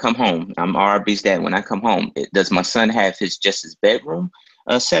 I'm RB's dad. When I come home, does my son have his bedroom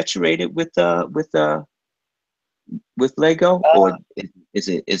saturated with Lego, or Uh, is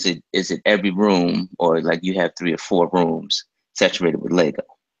it every room, or like you have 3 or 4 rooms saturated with Lego?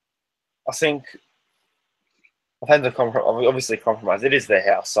 I think I've had to obviously compromise. It is their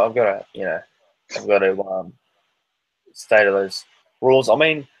house, so I've got to stay to those rules. I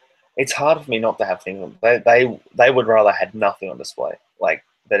mean, it's hard for me not to have things. They would rather had nothing on display. Like,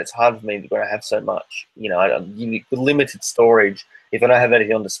 but it's hard for me when I have so much. With limited storage. If I don't have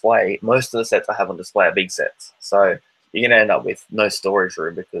anything on display, most of the sets I have on display are big sets. So you're gonna end up with no storage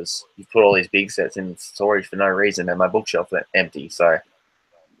room because you put all these big sets in storage for no reason, and my bookshelf is empty. So,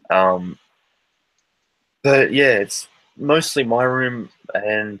 um, but yeah, it's mostly my room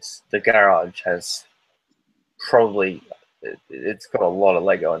and the garage has probably it's got a lot of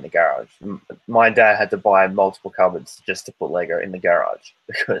Lego in the garage. My dad had to buy multiple cupboards just to put Lego in the garage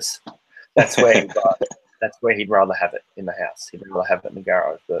because that's where that's where he'd rather have it in the house. He'd rather have it in the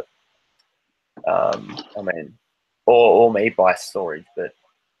garage. But I mean, or me buy storage. But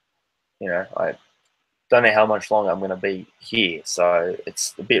I don't know how much longer I'm going to be here, so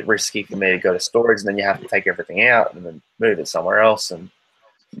it's a bit risky for me to go to storage, and then you have to take everything out and then move it somewhere else. And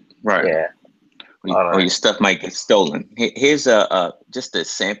Right. yeah, I don't Or know. your stuff might get stolen. Here's just a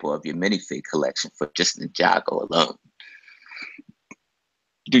sample of your minifig collection for just Ninjago alone.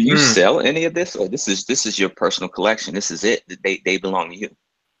 Do you Mm. sell any of this, or this is your personal collection? This is it. They belong to you.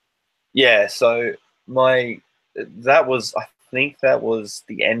 Yeah, so I think that was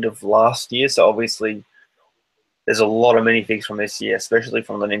the end of last year. So obviously, there's a lot of minifigs from this year, especially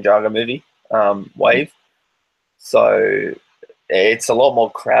from the Ninjago movie Mhm. wave. So it's a lot more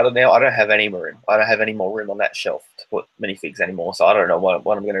crowded now. I don't have any more room. I don't have any more room on that shelf to put minifigs anymore. So I don't know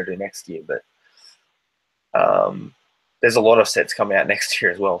what I'm going to do next year. But there's a lot of sets coming out next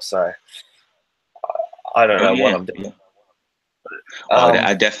year as well. So I don't Oh know what yeah, I'm doing. yeah. Oh, Um,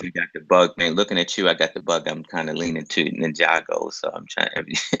 I definitely got the bug, man. Looking at you, I got the bug. I'm kind of leaning to Ninjago, so I'm trying.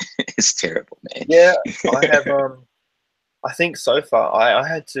 It's terrible, man. yeah, I have. I think so far I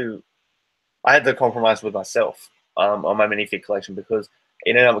had to compromise with myself on my minifig collection because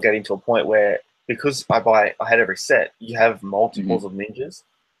it ended up getting to a point where because I had every set, you have Hmm. multiples of ninjas,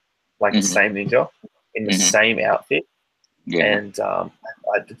 like the Hmm. same ninja in the Hmm. same outfit, Yeah. and I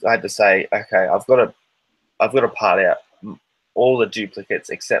had to say, okay, I've got to part out all the duplicates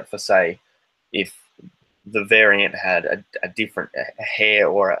except for say if the variant had a different a hair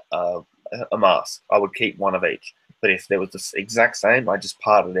or a mask, I would keep one of each. But if there was the exact same, I just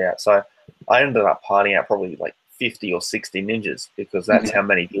parted it out. So I ended up parting out probably like 50 or 60 ninjas because that's how Mhm.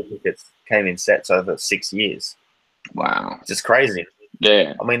 many duplicates came in sets over 6 years. Wow. It's just crazy.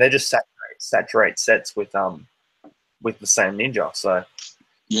 Yeah. I mean, they just saturate sets with the same ninja. So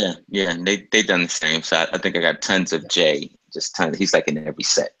Yeah. Yeah. And they done the same. So I think I got tons of Jay. Just tons. He's like in every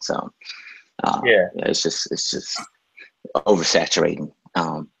set. So yeah, yeah, it's just oversaturating.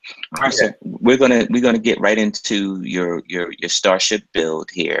 All right, yeah, so we're gonna get right into your starship build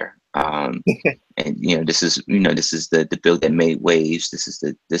here. And this is the build that made waves. This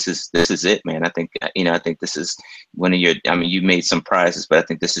is it, man. I think I think this is one of your. I mean, you made some prizes, but I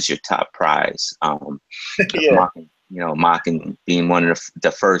think this is your top prize. yeah. Mocking, mocking being one of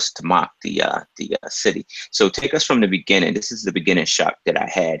the first to mock the city. So take us from the beginning. This is the beginning shot that I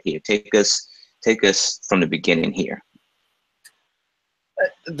had here. Take us from the beginning here.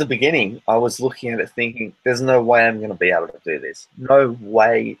 At the beginning, I was looking at it thinking, "There's no way I'm going to be able to do this. No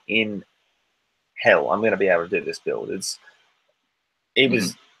way in hell I'm going to be able to do this build." It Hmm.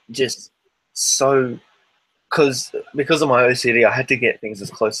 was just so because of my OCD, I had to get things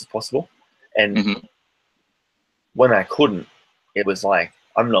as close as possible, and Hmm. when I couldn't, it was like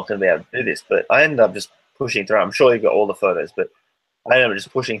I'm not going to be able to do this. But I ended up just pushing through. I'm sure you got all the photos, but I ended up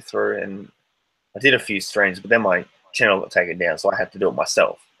just pushing through, and I did a few streams, but then my channel got taken down, so I had to do it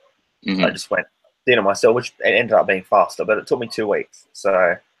myself. So I Hmm. just went did it myself, which ended up being faster, but it took me 2 weeks,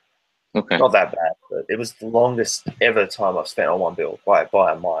 so Okay. not that bad. But it was the longest ever time I've spent on one build by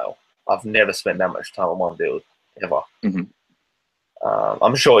a mile. I've never spent that much time on one build ever. Hmm.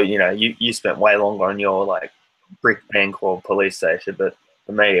 I'm sure you spent way longer on your like brick bank or police station, but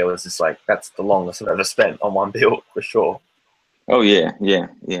for me it was just like that's the longest I've ever spent on one build for sure. Oh yeah, yeah,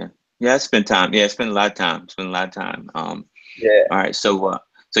 yeah, yeah. I spent time. Yeah, I spent a lot of time. Spent a lot of time. Yeah, All right.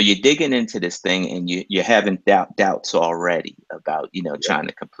 So you're digging into this thing, and you're having doubts already about yeah, trying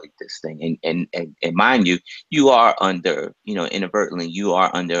to complete this thing, and mind you, you are under inadvertently you are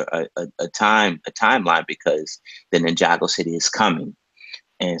under a timeline because the Ninjago City is coming,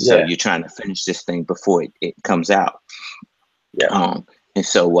 and so yeah, you're trying to finish this thing before it comes out. yeah. Um, and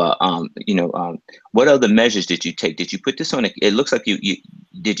so, what other measures did you take? Did you put this on a? It looks like you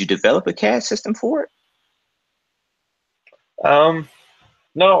did you develop a CAD system for it?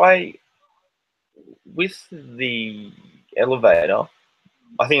 No, I with the elevator.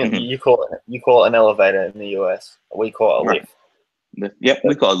 I think Hmm. you call it an elevator in the US. We call it a Right. lift. Yep,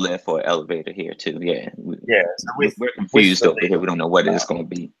 we But call lift or elevator here too. Yeah, yeah, so we're with confused the over here. We don't know what it's going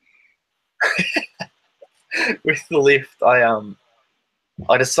to be. with the lift,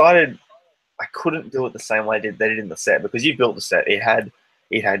 I decided I couldn't do it the same way they did in the set because you built the set. It had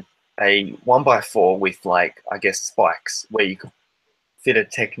a 1x4 with like I guess spikes where you could fit a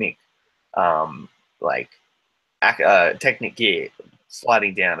Technic um like Technic gear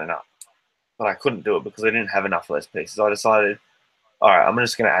sliding down and up. But I couldn't do it because I didn't have enough of those pieces. I decided, all right, I'm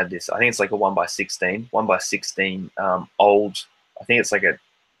just going to add this. I think it's like a 1x16 old. I think it's like a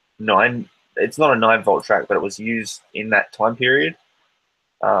 9. It's not a 9-volt track, but it was used in that time period.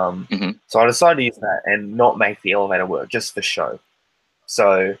 Hmm. So I decided to use that and not make the elevator work just for show.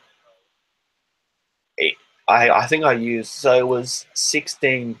 So it, I think I used, so it was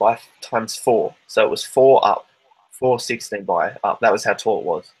 16 by times 4. So it was 4 up, 4 16 by up. That was how tall it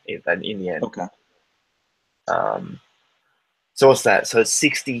was in the end. Okay. Um, so what's that? So it's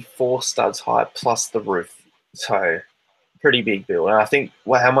 64 studs high plus the roof. So pretty big build. And I think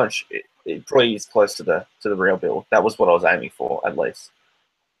how much it probably is close to the real build. That was what I was aiming for at least.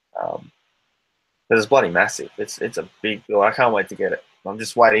 But it's bloody massive. It's a big build. I can't wait to get it. I'm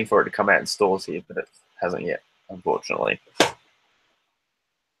just waiting for it to come out in stores here, but it hasn't yet, unfortunately.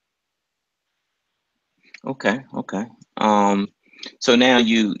 Okay, okay. So now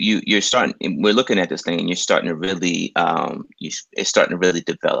you're starting. We're looking at this thing, and you're starting to really it's starting to really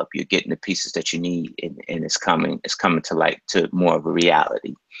develop. You're getting the pieces that you need, and it's coming to like to more of a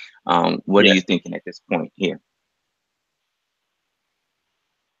reality. What are Yeah. you thinking at this point here?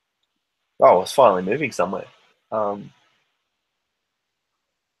 Oh, it's finally moving somewhere. Um,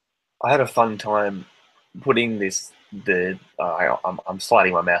 I had a fun time putting this. I'm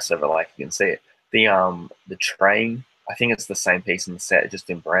sliding my mouse over like you can see it. The train. I think it's the same piece in the set, just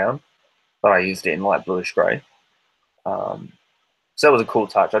in brown, but I used it in light bluish grey. Um, so that was a cool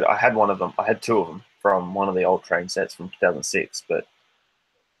touch. I had one of them. I had two of them from one of the old train sets from 2006. But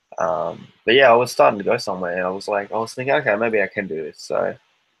yeah, I was starting to go somewhere, and I was thinking, okay, maybe I can do this. So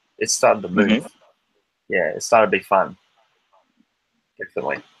it started to Hmm. move. Yeah, it started to be fun,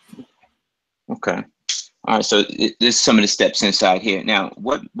 definitely. Okay. All right. So there's some of the steps inside here. Now,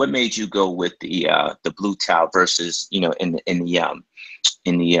 what made you go with the blue tile versus in the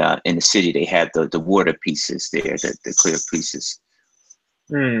city they have the water pieces there, the clear pieces.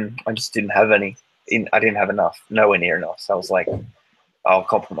 I just didn't have any. I didn't have enough, nowhere near enough. So I was like, I'll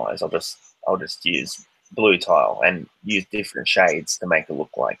compromise. I'll just use blue tile and use different shades to make it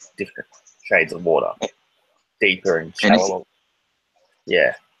look like different shades of water, deeper and And it's shallower.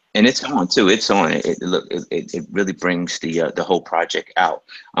 Yeah, and it's on too. It's on. It really brings the whole project out.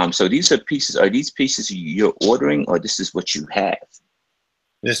 So these are pieces. Are these pieces you're ordering, or this is what you have?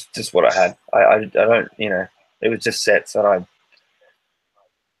 just what I had. I don't, it was just sets that I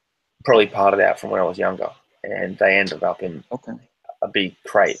probably parted out from when I was younger, and they ended up in Okay. a big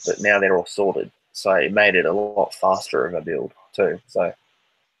crate. But now they're all sorted, so it made it a lot faster of a build too. So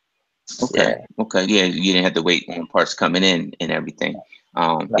Okay. yeah, Okay. Yeah, you didn't have to wait on parts coming in and everything.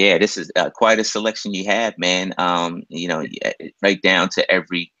 no, Yeah, this is quite a selection you have, man. Right down to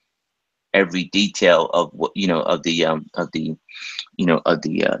every detail of what the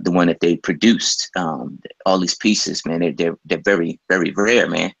one that they produced. All these pieces, man, they're very very rare,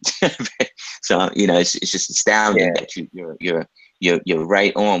 man. So it's just astounding yeah, that you're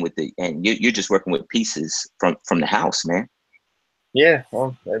right on with the and you're just working with pieces from the house, man. yeah.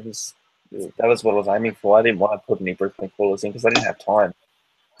 Well, that was what I was aiming for. I didn't want to put any Brooklyn callers in because I didn't have time.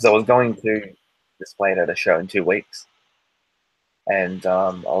 Because I was going to display it at a show in 2 weeks, and I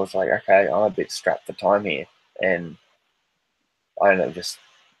was like, okay, I'm a bit strapped for time here, and I don't know, just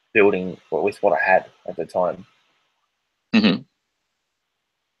building with what I had at the time. Hmm.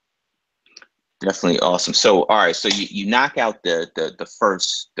 Definitely awesome. So, all right. So you knock out the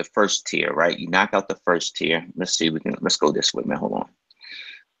first tier, right? You knock out the first tier. Let's see. Let's go this way, man. Hold on.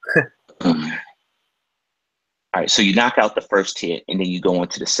 All right, so you knock out the first hit, and then you go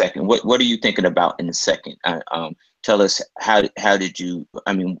into the second. What are you thinking about in the second? Tell us how did you?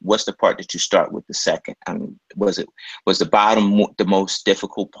 I mean, what's the part that you start with the second? I mean, was the bottom the most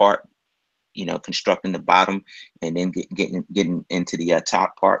difficult part? Constructing the bottom and then getting into the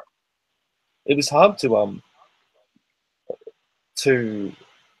top part. It was hard to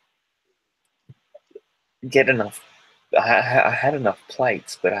get enough. I had enough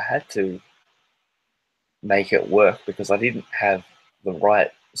plates, but I had to make it work because I didn't have the right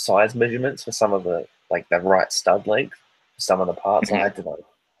size measurements for some of the right stud length for some of the parts. I Hmm. had to like.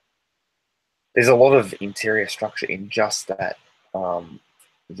 There's a lot of interior structure in just um,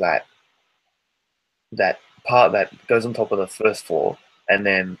 that that part that goes on top of the first floor, and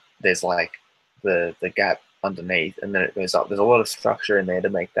then there's like the gap underneath, and then it goes up. There's a lot of structure in there to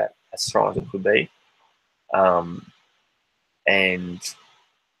make that as strong as it could be. Um, and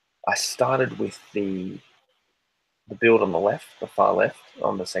I started with the build on the left, the far left,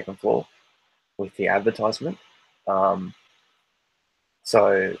 on the second floor, with the advertisement. Um,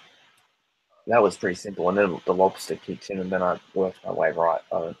 so that was pretty simple, and then the lobster kicks in, and then I worked my way right.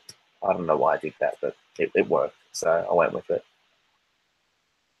 I don't know why I did that, but it worked, so I went with it.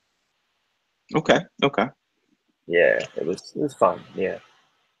 Okay. Okay. Yeah, it was fun. Yeah.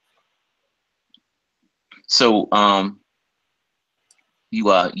 So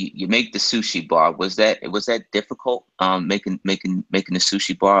you make the sushi bar. Was that difficult? Making the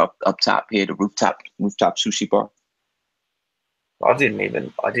sushi bar up top here, the rooftop sushi bar. I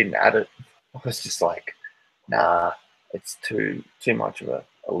didn't add it. I was just like, nah, it's too much of a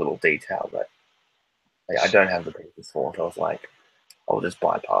little detail that I don't have the pieces for. So I was like, I'll just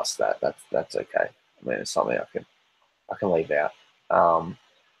bypass that. That's okay. I mean, it's something I can leave out. Um,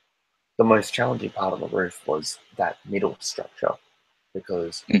 the most challenging part of the roof was that middle structure.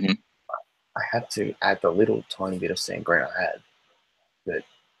 because Mm-hmm. I had to add the little tiny bit of sand grain I had, but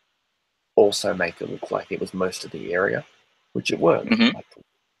also make it look like it was most of the area, which it worked. Mm-hmm. I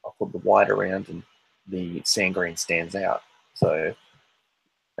put the white around and the sand green stands out. So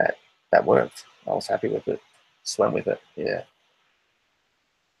that worked. I was happy with it. Swam with it. Yeah.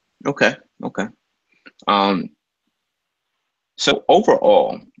 Okay. Okay. Um, so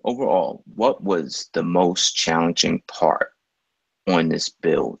overall, what was the most challenging part on this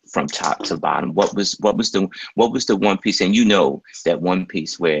build from top to bottom? What was the one piece, and you know that one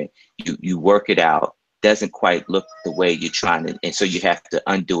piece where you work it out, doesn't quite look the way you're trying to, and so you have to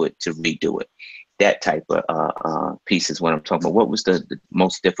undo it to redo it. That type of piece is what I'm talking about. What was the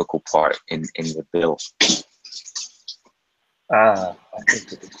most difficult part in the build? I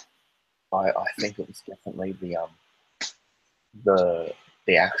think I think it was definitely the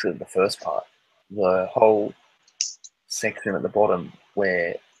the first part, the whole section at the bottom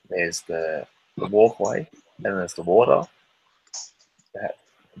where there's the walkway and there's the water. That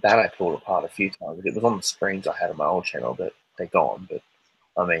that I pulled apart a few times. It was on the screens I had on my old channel, but they're gone. But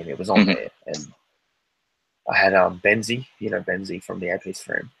I mean, it was on Hmm. there, and I had Benzi, you know Benzi from the AP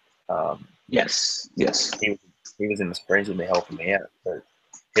stream. Um, Yes, yes. he he was in the screens with me helping me out, but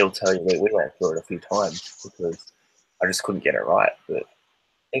he'll tell you we went through it a few times because I just couldn't get it right. But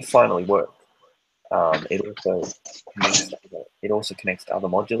it finally worked. It also connects to other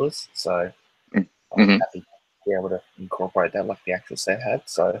modulars, so I'm Hmm. happy to be able to incorporate that like the actual set had.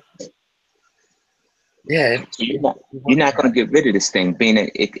 So yeah, So you're not going to get rid of this thing, being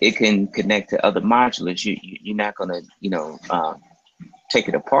that it can connect to other modulars. You're not going to take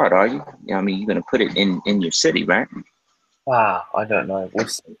it apart, are you? You know, I mean, you're going to put it in your city, right? I don't know. We'll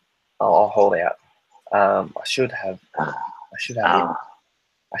see. I'll hold out. I should have Uh, I should have the uh,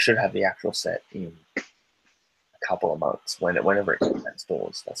 I should have the actual set in a couple of months whenever it comes out in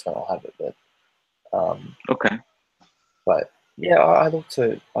stores. That's when I'll have it. Um, okay. but yeah, I look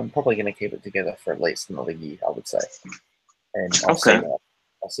to. I'm probably going to keep it together for at least another year, I would say, and Okay.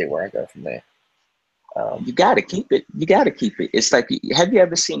 I'll see where I go from there. You got to keep it. You got to keep it. It's like, have you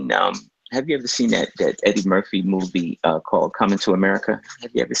ever seen that Eddie Murphy movie called Coming to America?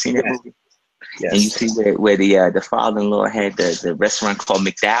 Have you ever seen that Yes, movie? And you yes, see where the father-in-law had the restaurant called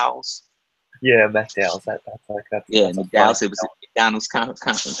McDowell's. yeah, McDowell's. Yeah, That's a funny. McDowell's. It was a McDonald's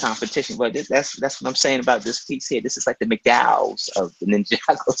competition. But that's what I'm saying about this piece here. This is like the McDowell's of the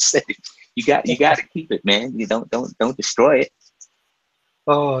Ninjago City. You got to keep it, man. You don't destroy it.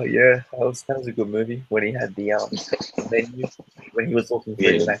 Oh yeah, that was a good movie when he had the menu when he was looking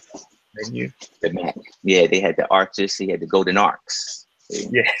through the Yeah, back menu. the Mac. Yeah, they had the arches. He had the golden arcs.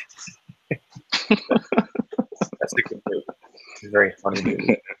 Yeah. Yeah, that's a good movie. It's a very funny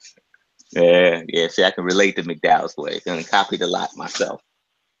movie. Yeah, yeah. See, I can relate to McDowell's way. I copied a lot myself.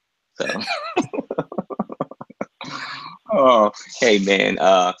 So, oh, hey man.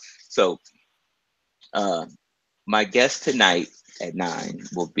 So uh, my guest tonight at 9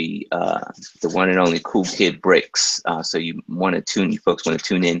 will be the one and only Cool Kid Bricks. So you folks want to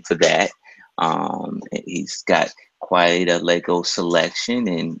tune in for that. He's got quite a Lego selection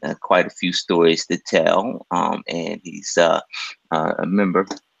and quite a few stories to tell. And he's a member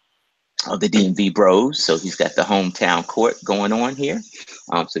of the DMV Bros. So he's got the hometown court going on here.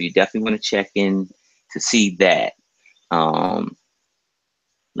 So you definitely want to check in to see that. Um,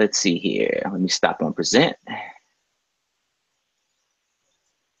 let's see here. Let me stop on present.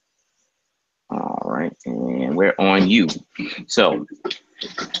 All right, and we're on you. So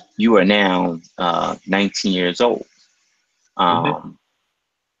you are now 19 years old. Mm-hmm. Um,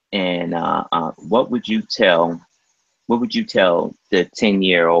 and what would you tell? What would you tell the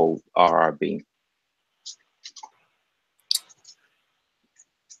 10-year-old RRB?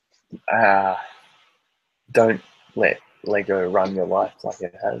 Uh, don't let Lego run your life like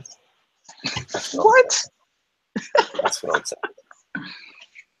it has. That's what I would say. What? That's what I would say.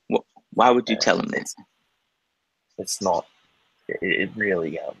 Why would you Yeah, tell him that? it's not. It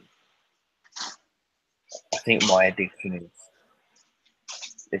really. I think my addiction is.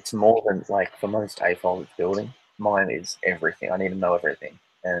 It's more than like for most AFOL it's building. Mine is everything. I need to know everything,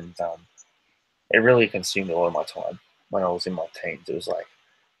 and it really consumed a lot of my time when I was in my teens. It was like,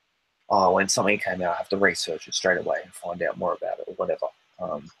 oh, when something came out, I have to research it straight away and find out more about it or whatever.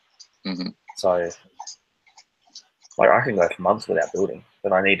 Mm-hmm. So, like, I can go for months without building,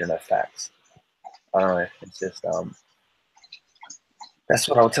 but I need to know facts. I don't know. It's just that's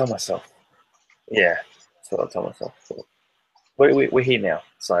what I'll tell myself. Yeah, that's what I'll tell myself. But we're here now,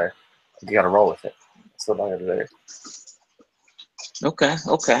 so you got to roll with it. That's what I got to do. Okay,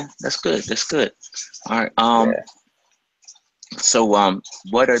 okay, that's good. That's good. All right. Yeah. So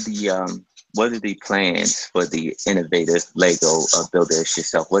what are the plans for the innovative Lego builders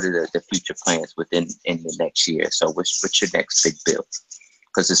yourself? What are the future plans within in the next year? So what's your next big build?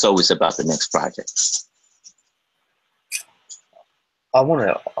 Because it's always about the next project. I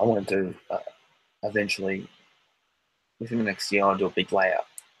want to do eventually within the next year. I'll do a big layout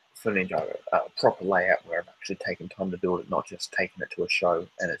for Ninjago, a proper layout where I've actually taken time to build it, not just taking it to a show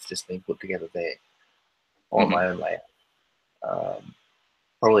and it's just been put together there on my own layout.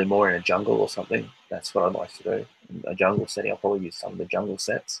 Probably more in a jungle or something. That's what I'd like to do. In a jungle setting, I'll probably use some of the jungle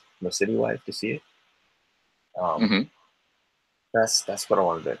sets from the City Wave this year. That's what I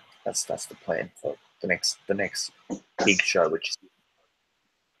want to do. That's the plan for the next big show, which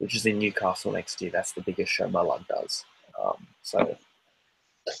is in Newcastle next year. That's the biggest show my lug does. So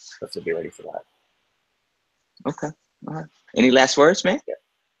have to be ready for that. Okay. All right. Any last words, man? Yeah.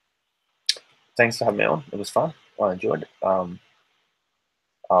 Thanks for having me on. It was fun. I enjoyed it.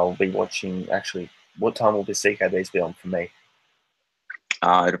 I'll be watching. Actually, what time will the CKBs be on for me?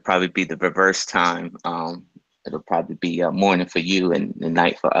 It'll probably be the reverse time. It'll probably be morning for you and the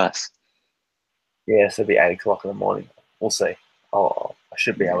night for us. Yeah, so it'll be 8 o'clock in the morning. We'll see. I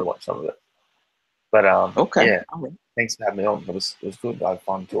should be able to watch some of it. But okay. Yeah. Right. Thanks for having me on. It was good. I had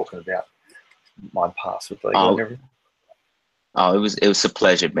fun talking about my past with Lego and everything. Oh, it was a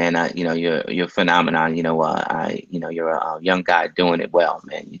pleasure, man. You're a phenomenon. You're a young guy doing it well,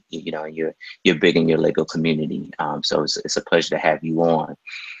 man. You're big in your Lego community. So it's a pleasure to have you on.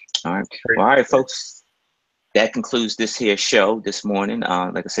 All right. Well, all right, folks. That concludes this here show this morning.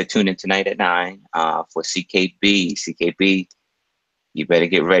 Like I said, tune in tonight at 9 for CKB. CKB, you better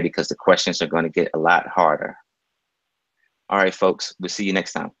get ready because the questions are going to get a lot harder. All right, folks. We'll see you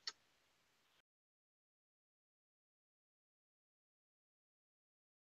next time.